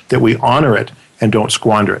us, that we honor it and don't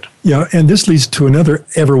squander it. Yeah, and this leads to another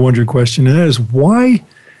ever-wondered question, and that is, why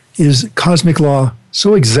is cosmic law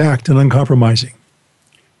so exact and uncompromising?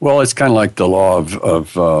 Well, it's kind of like the law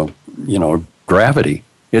of gravity.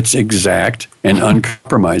 It's exact and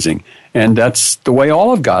uncompromising. And that's the way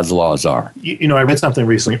all of God's laws are. I read something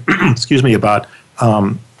recently, about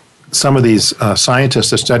some of these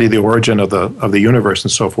scientists that study the origin of the universe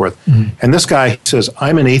and so forth. Mm-hmm. And this guy says,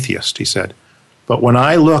 I'm an atheist, he said. But when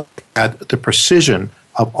I look at the precision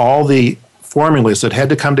of all the formulas that had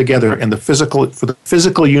to come together for the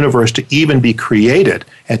physical universe to even be created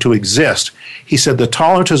and to exist, he said the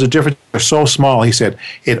tolerances of difference are so small, he said,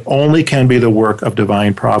 it only can be the work of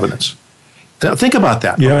divine providence. Now, think about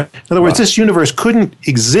that. Yeah. In other words, this universe couldn't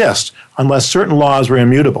exist unless certain laws were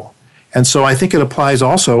immutable. And so I think it applies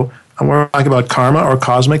also, and we're talking about karma or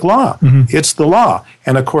cosmic law. Mm-hmm. It's the law.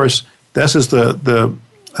 And of course, this is the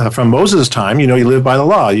from Moses' time, you live by the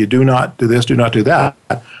law. You do not do this, do not do that.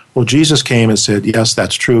 Well, Jesus came and said, yes,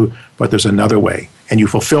 that's true, but there's another way. And you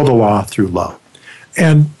fulfill the law through love.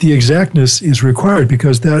 And the exactness is required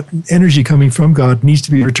because that energy coming from God needs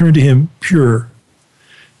to be returned to him pure,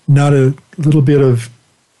 not a little bit of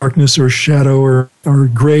darkness or shadow or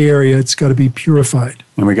gray area. It's got to be purified.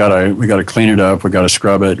 And we got to clean it up. We got to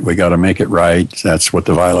scrub it. We got to make it right. That's what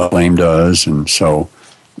the violet flame does. And so,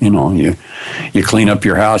 you clean up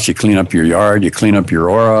your house, you clean up your yard, you clean up your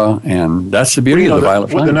aura, and that's the beauty of the violet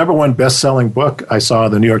flame. The number one best-selling book I saw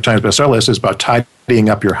on the New York Times bestseller list is about tidying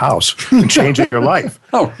up your house and changing your life.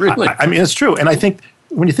 Oh, really? I mean, it's true. And I think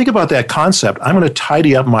when you think about that concept, I'm going to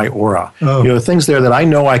tidy up my aura. Oh. Things there that I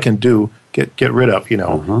know I can do, get rid of,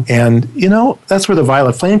 Uh-huh. And, that's where the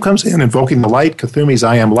violet flame comes in, invoking the light, Kathumi's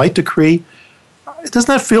I am light decree. Doesn't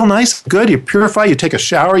that feel nice? Good. You purify, you take a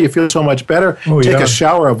shower, you feel so much better. Take a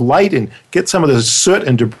shower of light and get some of the soot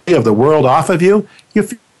and debris of the world off of you. You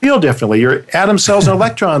feel differently. Your atom cells and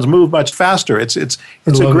electrons move much faster. It's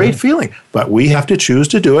a great feeling. But we have to choose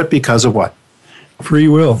to do it because of what? Free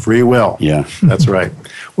will. Free will. Yeah. That's right.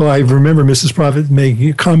 Well, I remember Mrs. Prophet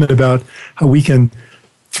making a comment about how we can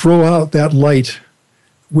throw out that light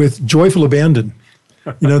with joyful abandon.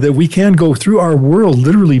 That we can go through our world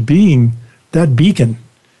literally being that beacon,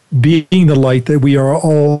 being the light that we are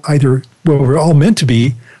all we're all meant to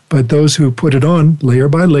be, but those who put it on layer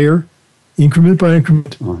by layer, increment by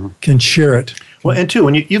increment, can share it. Well, and too,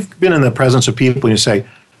 when you've been in the presence of people and you say,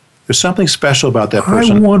 there's something special about that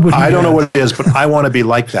person. I don't know what it is, but I want to be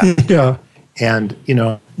like that. Yeah. And,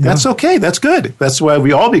 that's okay. That's good. That's why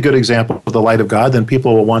we all be good examples of the light of God. Then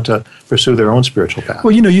people will want to pursue their own spiritual path.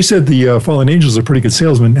 Well, you said the fallen angels are pretty good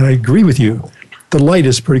salesmen, and I agree with you. The light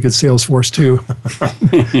is pretty good sales force, too.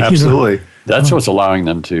 Absolutely. That's what's allowing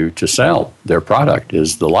them to sell their product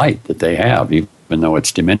is the light that they have, even though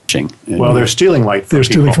it's diminishing. Well, they're stealing light from They're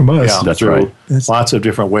stealing from us. Yeah, that's right. Lots of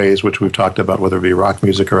different ways, which we've talked about, whether it be rock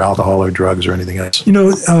music or alcohol or drugs or anything else.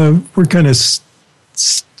 We're kind of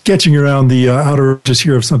sketching around the outer edges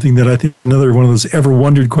here of something that I think another one of those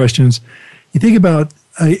ever-wondered questions. You think about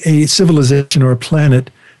a civilization or a planet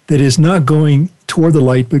that is not going toward the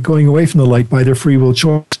light, but going away from the light by their free will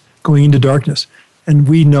choice, going into darkness. And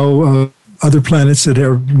we know other planets that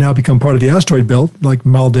have now become part of the asteroid belt, like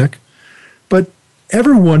Maldek. But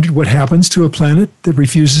ever wondered what happens to a planet that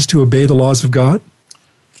refuses to obey the laws of God?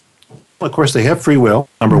 Well, of course, they have free will,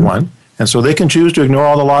 number one. And so they can choose to ignore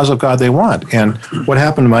all the laws of God they want. And what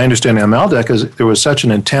happened, to my understanding on Maldek, is there was such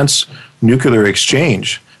an intense nuclear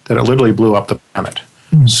exchange that it literally blew up the planet.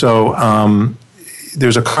 So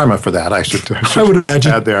there's a karma for that, I should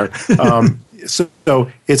add there.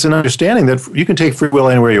 So it's an understanding that you can take free will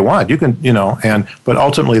anywhere you want. You can, but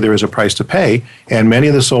ultimately there is a price to pay. And many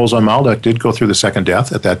of the souls on Maldek did go through the second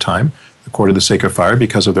death at that time, according to the sacred fire,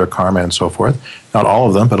 because of their karma and so forth. Not all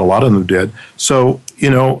of them, but a lot of them did. So,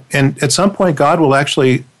 and at some point God will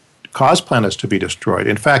actually cause planets to be destroyed.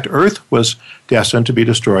 In fact, Earth was destined to be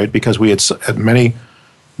destroyed because we had many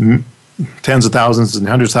tens of thousands and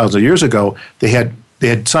hundreds of thousands of years ago, they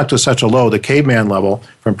had sunk to such a low, the caveman level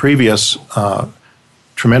from previous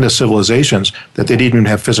tremendous civilizations, that they didn't even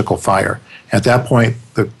have physical fire. At that point,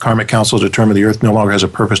 the Karmic Council determined the Earth no longer has a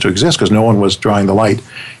purpose to exist because no one was drawing the light.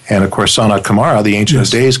 And of course, Sanat Kumara, the Ancient of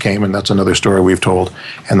Days, came, and that's another story we've told,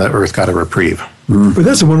 and the Earth got a reprieve. But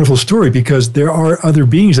that's a wonderful story because there are other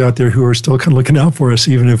beings out there who are still kind of looking out for us,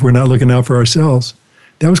 even if we're not looking out for ourselves.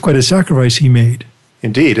 That was quite a sacrifice he made.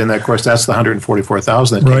 Indeed, and of course, that's the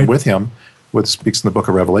 144,000 that came with him, which speaks in the book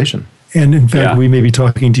of Revelation. And in fact, we may be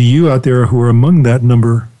talking to you out there who are among that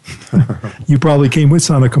number. You probably came with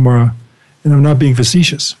Sanat Kumara, and I'm not being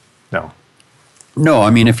facetious. No, I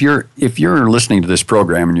mean, if you're listening to this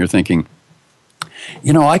program and you're thinking,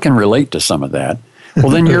 I can relate to some of that, well,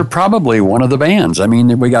 then you're probably one of the bands. I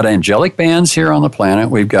mean, we got angelic bands here on the planet.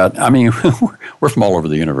 We've got, we're from all over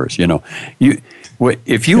the universe,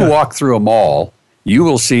 If you walk through a mall, you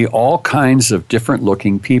will see all kinds of different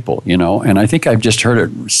looking people, and I think I've just heard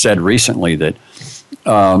it said recently that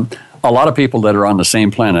a lot of people that are on the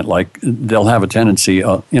same planet, like they'll have a tendency,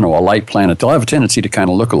 a light planet, they'll have a tendency to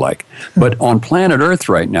kind of look alike. But on planet Earth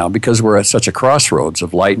right now, because we're at such a crossroads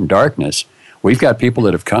of light and darkness, we've got people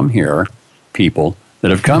that have come here,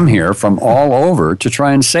 from all over to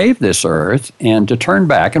try and save this Earth and to turn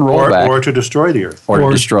back and roll back. Or to destroy the Earth. Or to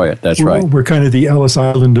destroy it, that's right. We're kind of the Ellis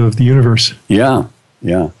Island of the universe. Yeah.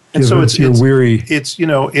 And so it's weary. It's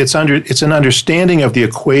an understanding of the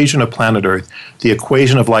equation of planet Earth, the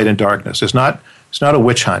equation of light and darkness. It's not a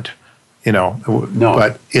witch hunt, No.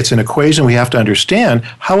 But it's an equation we have to understand.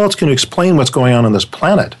 How else can you explain what's going on this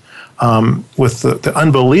planet with the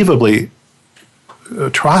unbelievably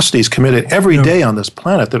atrocities committed every day on this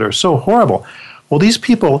planet that are so horrible? Well, these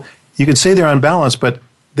people, you can say they're unbalanced, but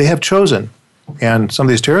they have chosen. And some of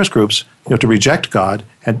these terrorist groups, to reject God,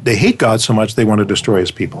 and they hate God so much they want to destroy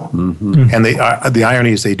His people. Mm-hmm. And the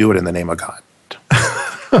irony is they do it in the name of God.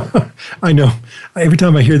 I know. Every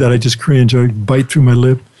time I hear that, I just cringe. I bite through my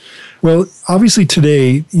lip. Well, obviously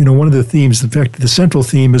today, one of the themes, in fact, the central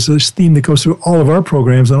theme is this theme that goes through all of our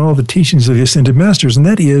programs and all the teachings of the Ascended Masters, and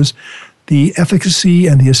that is the efficacy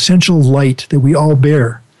and the essential light that we all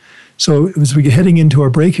bear. So as we get heading into our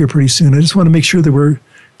break here pretty soon, I just want to make sure that we're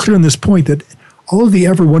clear on this point that all of the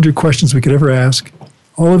ever-wondered questions we could ever ask,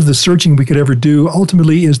 all of the searching we could ever do,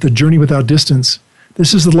 ultimately is the journey without distance.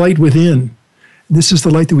 This is the light within. This is the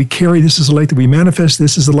light that we carry. This is the light that we manifest.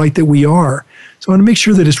 This is the light that we are. So I want to make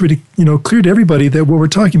sure that it's really, clear to everybody that what we're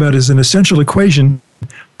talking about is an essential equation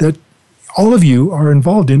that all of you are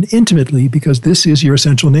involved in intimately because this is your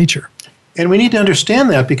essential nature. And we need to understand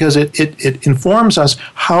that because it informs us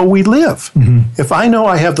how we live. Mm-hmm. If I know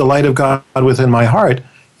I have the light of God within my heart,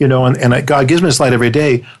 and God gives me this light every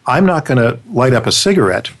day, I'm not going to light up a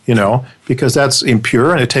cigarette, because that's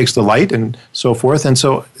impure and it takes the light and so forth. And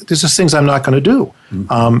so there's just things I'm not going to do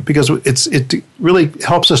because it really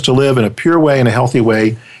helps us to live in a pure way, in a healthy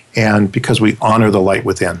way, and because we honor the light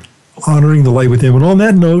within. Honoring the light within. Well, on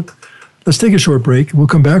that note, let's take a short break. We'll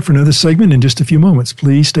come back for another segment in just a few moments.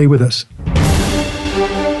 Please stay with us.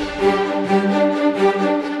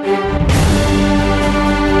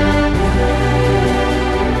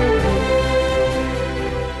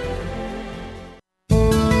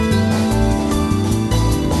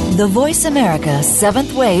 The Voice America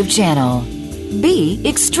 7th Wave Channel. Be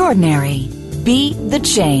extraordinary. Be the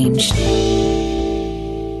change.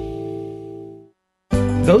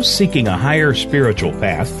 The Those seeking a higher spiritual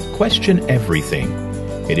path question everything.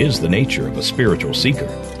 It is the nature of a spiritual seeker.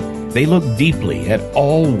 They look deeply at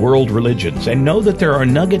all world religions and know that there are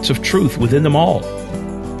nuggets of truth within them all.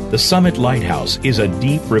 The Summit Lighthouse is a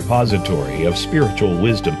deep repository of spiritual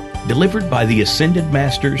wisdom delivered by the Ascended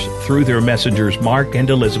Masters through their messengers Mark and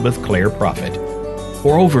Elizabeth Clare Prophet.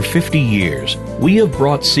 For over 50 years, we have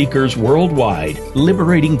brought seekers worldwide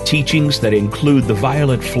liberating teachings that include the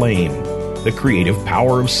violet flame, the creative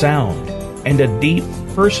power of sound, and a deep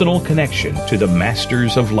personal connection to the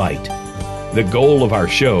Masters of Light. The goal of our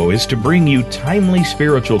show is to bring you timely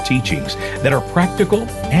spiritual teachings that are practical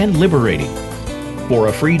and liberating. For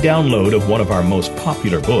a free download of one of our most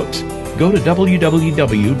popular books, go to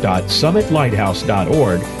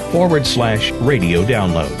www.summitlighthouse.org/radio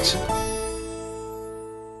downloads.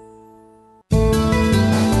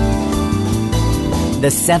 The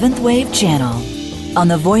Seventh Wave Channel on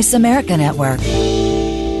the Voice America Network.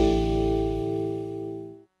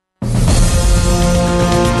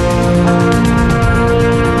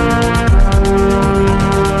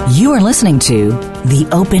 You are listening to The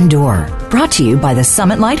Open Door, brought to you by the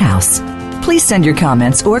Summit Lighthouse. Please send your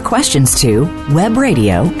comments or questions to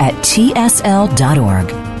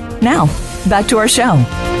webradio@tsl.org. Now, back to our show.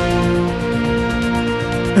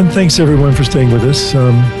 And thanks everyone for staying with us.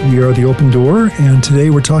 We are The Open Door, and today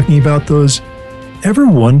we're talking about those ever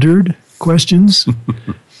wondered questions.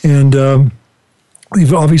 And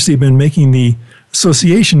we've obviously been making the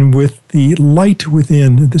association with the light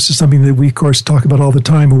within. This is something that we, of course, talk about all the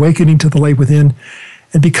time, awakening to the light within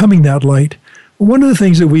and becoming that light. One of the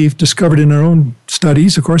things that we've discovered in our own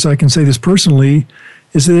studies, of course, I can say this personally,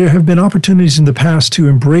 is that there have been opportunities in the past to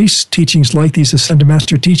embrace teachings like these Ascended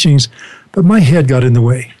Master teachings, but my head got in the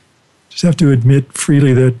way. Just have to admit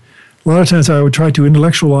freely that a lot of times I would try to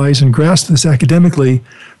intellectualize and grasp this academically,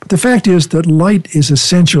 but the fact is that light is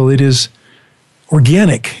essential. It is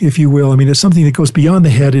organic, if you will. I mean, it's something that goes beyond the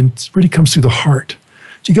head and it really comes through the heart.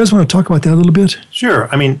 Do you guys want to talk about that a little bit? Sure.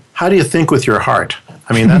 I mean, how do you think with your heart?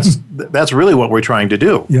 I mean, that's really what we're trying to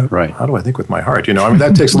do. Yeah. Right. How do I think with my heart? I mean,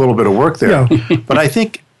 that takes a little bit of work there. Yeah. But I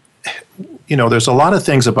think, there's a lot of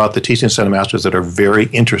things about the teaching of Ascended Masters that are very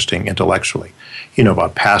interesting intellectually.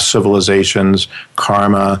 About past civilizations,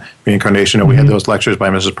 karma, reincarnation. And we had those lectures by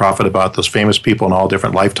Mrs. Prophet about those famous people and all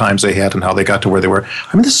different lifetimes they had and how they got to where they were.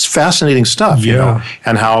 I mean, this is fascinating stuff,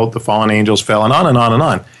 and how the fallen angels fell and on and on and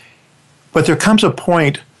on. But there comes a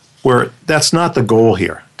point where that's not the goal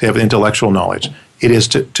here, to have intellectual knowledge. It is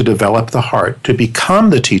to develop the heart, to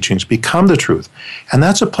become the teachings, become the truth. And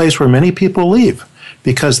that's a place where many people leave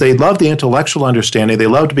because they love the intellectual understanding. They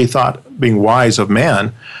love to be thought being wise of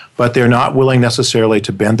man, but they're not willing necessarily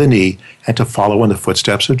to bend the knee and to follow in the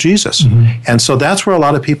footsteps of Jesus. And so that's where a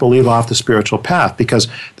lot of people leave off the spiritual path, because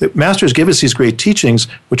the Masters give us these great teachings,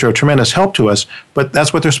 which are a tremendous help to us, but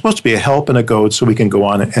that's what they're supposed to be, a help and a goad so we can go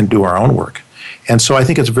on and do our own work. And so I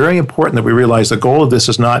think it's very important that we realize the goal of this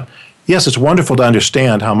is not, yes, it's wonderful to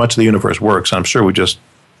understand how much the universe works. I'm sure we just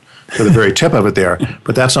to the very tip of it there,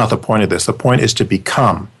 but that's not the point of this. The point is to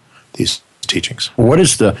become these teachings. What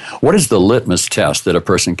is the litmus test that a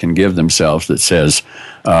person can give themselves that says,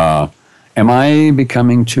 am I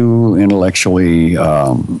becoming too intellectually,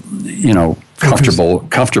 comfortable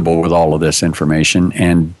with all of this information,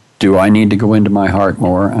 and do I need to go into my heart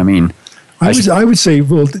more? I mean, I would say,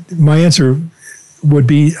 well, my answer would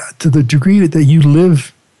be to the degree that you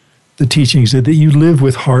live the teachings, that you live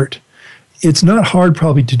with heart. It's not hard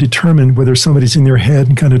probably to determine whether somebody's in their head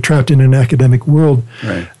and kind of trapped in an academic world.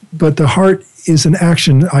 Right. But the heart is an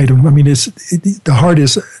action item. I mean, the heart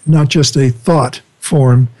is not just a thought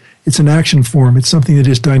form. It's an action form. It's something that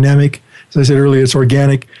is dynamic. As I said earlier, it's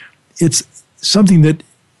organic. It's something that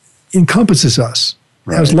encompasses us,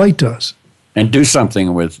 as light does. And do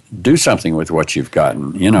something with what you've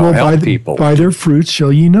gotten. Help people. By their fruits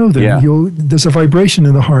shall ye know them. Yeah. There's a vibration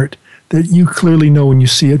in the heart that you clearly know when you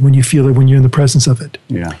see it, when you feel it, when you're in the presence of it.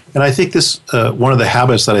 Yeah. And I think this, one of the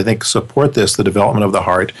habits that I think support this, the development of the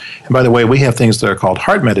heart, and by the way, we have things that are called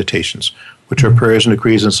heart meditations, which are prayers and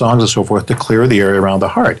decrees and songs and so forth to clear the area around the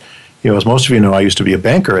heart. As most of you know, I used to be a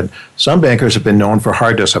banker, and some bankers have been known for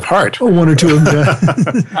hardness of heart. Oh, one or two of them,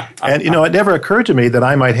 yeah. And, it never occurred to me that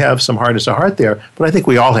I might have some hardness of heart there, but I think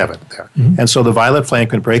we all have it there. And so the violet flame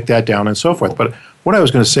can break that down and so forth. But what I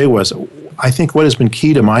was going to say was, I think what has been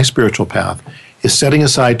key to my spiritual path is setting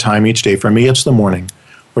aside time each day. For me, it's the morning,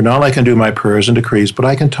 where not only I can do my prayers and decrees, but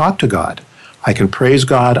I can talk to God. I can praise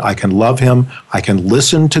God. I can love Him. I can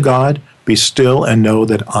listen to God. be still and know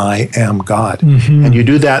that I am God. Mm-hmm. And you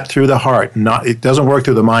do that through the heart. It doesn't work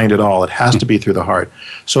through the mind at all. It has to be through the heart.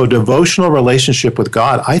 So a devotional relationship with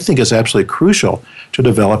God, I think, is absolutely crucial to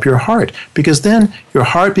develop your heart, because then your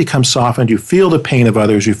heart becomes softened. You feel the pain of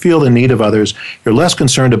others. You feel the need of others. You're less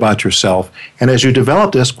concerned about yourself. And as you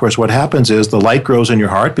develop this, of course, what happens is the light grows in your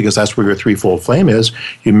heart, because that's where your threefold flame is.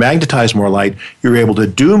 You magnetize more light. You're able to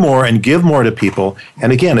do more and give more to people.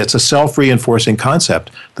 And again, it's a self-reinforcing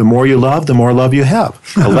concept. The more you love, the more love you have.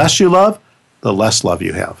 The less you love, the less love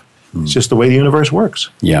you have. It's just the way the universe works.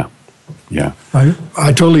 Yeah. Yeah.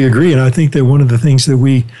 I totally agree. And I think that one of the things that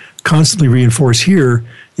we constantly reinforce here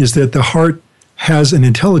is that the heart has an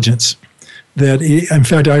intelligence. In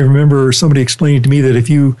fact, I remember somebody explaining to me that if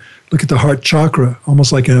you look at the heart chakra,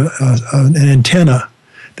 almost like an antenna,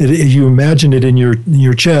 that you imagine it in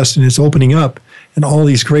your chest and it's opening up, and all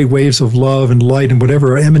these great waves of love and light and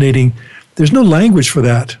whatever are emanating. There's no language for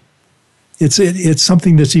that. It's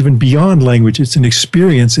something that's even beyond language. It's an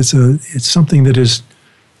experience. It's something that is,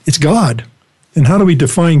 it's God. And how do we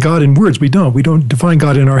define God in words? We don't. We don't define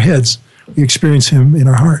God in our heads. We experience Him in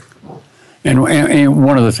our heart. And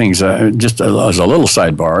one of the things, just as a little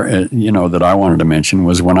sidebar, that I wanted to mention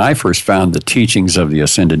was when I first found the teachings of the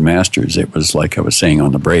Ascended Masters, it was like I was saying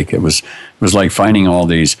on the break, it was like finding all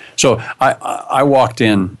these. So I walked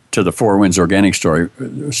in to the Four Winds Organic store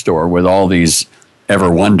with all these ever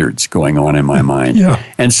wondereds going on in my mind. Yeah.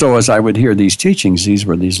 And so as I would hear these teachings, these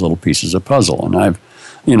were these little pieces of puzzle. And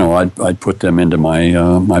I'd put them into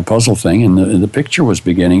my puzzle thing, and the picture was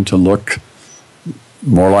beginning to look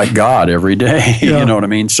more like God every day. Yeah. You know what I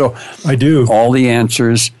mean? So I do. All the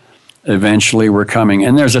answers eventually were coming.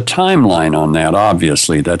 And there's a timeline on that,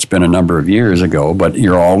 obviously. That's been a number of years ago, but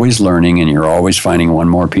you're always learning and you're always finding one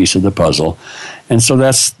more piece of the puzzle. And so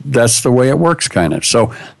that's the way it works, kind of.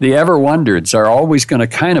 So the ever wondereds are always going to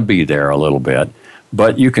kind of be there a little bit,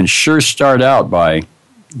 but you can sure start out by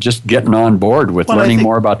just getting on board with learning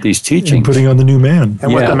more about these teachings. And putting on the new man.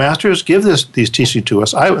 And what the masters give these teachings to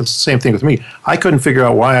us, it's the same thing with me. I couldn't figure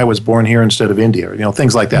out why I was born here instead of India,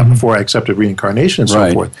 things like that before I accepted reincarnation and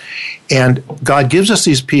so forth. And God gives us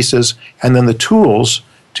these pieces and then the tools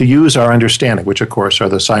to use our understanding, which of course are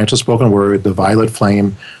the science of spoken word, the violet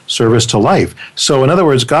flame, service to life. So in other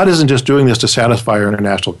words, God isn't just doing this to satisfy our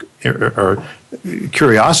international or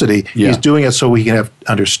curiosity. Yeah. He's doing it so we can have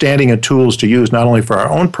understanding and tools to use not only for our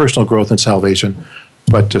own personal growth and salvation,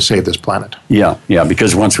 but to save this planet. Yeah,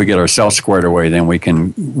 because once we get ourselves squared away, then we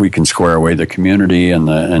can square away the community and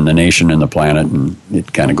the nation and the planet, and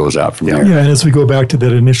it kind of goes out from there. Yeah, and as we go back to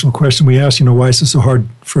that initial question we asked, why is it so hard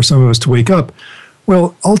for some of us to wake up?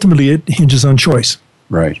 Well, ultimately, it hinges on choice.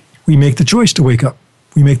 Right. We make the choice to wake up.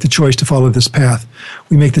 We make the choice to follow this path.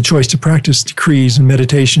 We make the choice to practice decrees and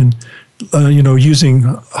meditation,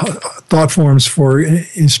 using thought forms for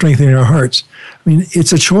strengthening our hearts. I mean,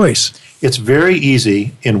 it's a choice. It's very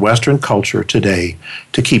easy in Western culture today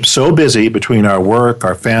to keep so busy between our work,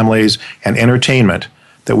 our families, and entertainment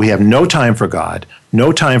that we have no time for God,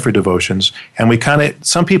 no time for devotions, and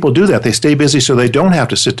some people do that. They stay busy so they don't have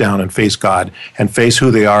to sit down and face God and face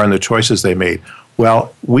who they are and the choices they made.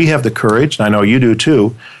 Well, we have the courage, and I know you do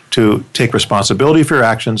too, to take responsibility for your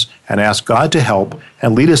actions and ask God to help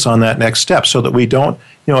and lead us on that next step so that we don't,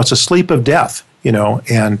 it's a sleep of death,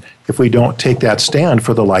 and if we don't take that stand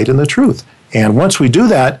for the light and the truth. And once we do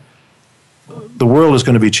that, the world is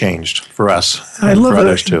going to be changed for us and for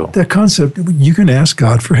others too. That concept. You can ask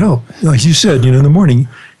God for help. Like you said, in the morning,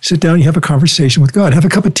 sit down, you have a conversation with God. Have a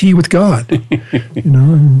cup of tea with God.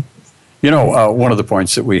 One of the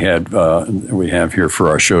points that we have here for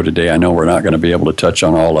our show today, I know we're not going to be able to touch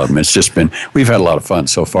on all of them. It's just we've had a lot of fun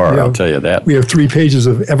so far, I'll tell you that. We have 3 pages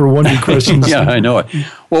of ever-wondering questions. Yeah, I know it.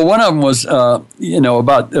 Well, one of them was,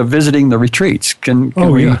 about visiting the retreats. Can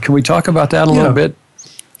we talk about that a little bit?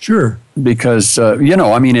 Sure. Because,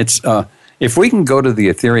 it's if we can go to the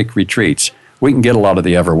etheric retreats, we can get a lot of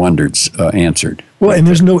the ever wondereds answered. Well, and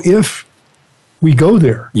there's no if we go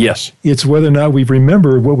there. Yes. It's whether or not we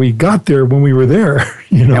remember what we got there when we were there.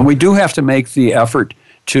 And we do have to make the effort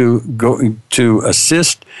to go to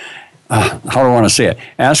assist. How do I want to say it?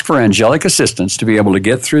 Ask for angelic assistance to be able to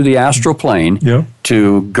get through the astral plane,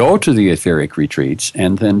 to go to the etheric retreats,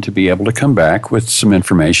 and then to be able to come back with some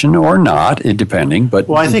information or not, depending. But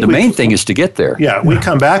I think the main thing is to get there. Yeah, we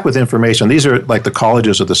come back with information. These are like the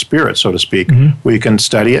colleges of the spirit, so to speak, where you can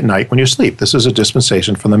study at night when you sleep. This is a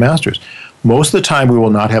dispensation from the masters. Most of the time, we will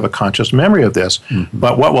not have a conscious memory of this,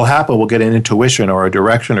 but what will happen, we'll get an intuition or a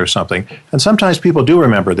direction or something. And sometimes people do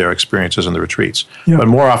remember their experiences in the retreats, but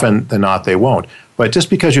more often than not, they won't. But just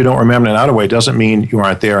because you don't remember in another way doesn't mean you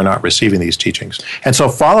aren't there or not receiving these teachings. And so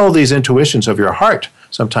follow these intuitions of your heart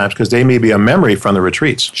sometimes, because they may be a memory from the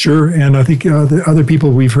retreats. Sure, and I think the other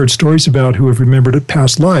people we've heard stories about who have remembered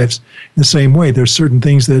past lives in the same way. There's certain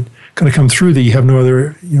things that kind of come through that you have no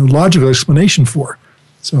other logical explanation for.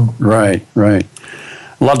 So Right. A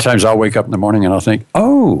lot of times I'll wake up in the morning and I'll think,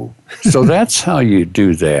 oh, so that's how you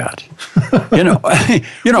do that.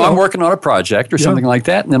 I'm working on a project or something like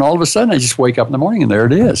that, and then all of a sudden I just wake up in the morning and there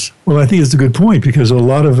it is. Well, I think it's a good point, because a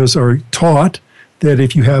lot of us are taught that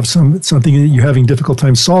if you have something that you're having difficult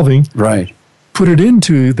time solving, right, put it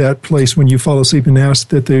into that place when you fall asleep and ask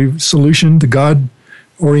that the solution, the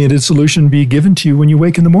God-oriented solution, be given to you when you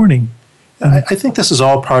wake in the morning. I think this is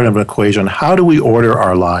all part of an equation. How do we order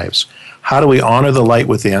our lives? How do we honor the light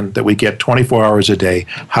within that we get 24 hours a day?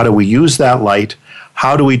 How do we use that light?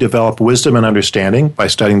 How do we develop wisdom and understanding by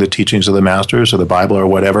studying the teachings of the masters or the Bible or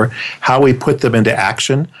whatever? How we put them into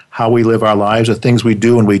action, how we live our lives, the things we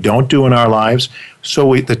do and we don't do in our lives.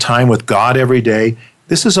 So the time with God every day.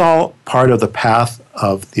 This is all part of the path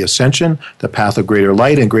of the ascension, the path of greater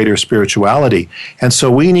light and greater spirituality. And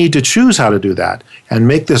so we need to choose how to do that and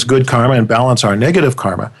make this good karma and balance our negative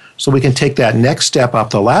karma so we can take that next step up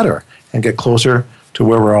the ladder and get closer to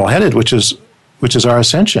where we're all headed, which is our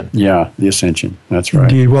ascension. Yeah, the ascension. That's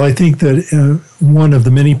right. Indeed. Well, I think that one of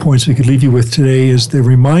the many points we could leave you with today is the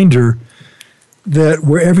reminder that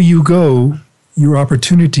wherever you go, your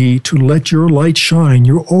opportunity to let your light shine,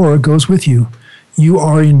 your aura goes with you. You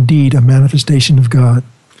are indeed a manifestation of God.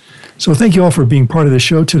 So thank you all for being part of the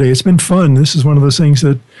show today. It's been fun. This is one of those things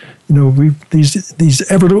that,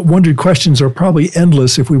 these ever wondered questions are probably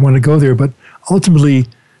endless if we want to go there, but ultimately,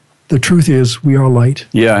 the truth is, we are light.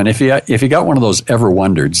 Yeah, and if you got one of those ever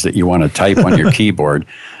wondereds that you want to type on your keyboard,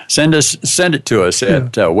 send it to us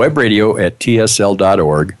at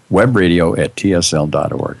webradio@tsl.org,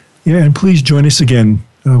 webradio@tsl.org. Yeah, and please join us again.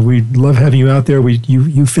 We'd love having you out there. You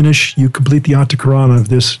complete the Antakarana of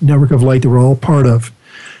this network of light that we're all part of.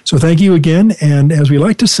 So thank you again, and as we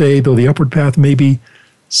like to say, though the upward path may be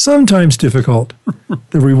sometimes difficult,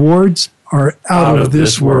 the rewards are out of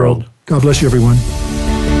this world. God bless you, everyone.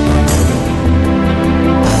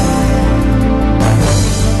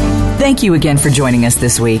 Thank you again for joining us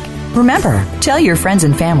this week. Remember, tell your friends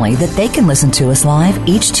and family that they can listen to us live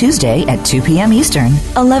each Tuesday at 2 p.m. Eastern,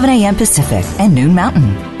 11 a.m. Pacific, and noon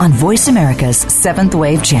Mountain on Voice America's 7th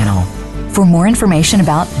Wave channel. For more information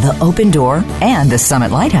about the Open Door and the Summit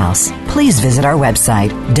Lighthouse, please visit our website,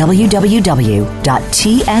 www.tsl.org.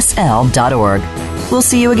 We'll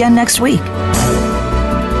see you again next week.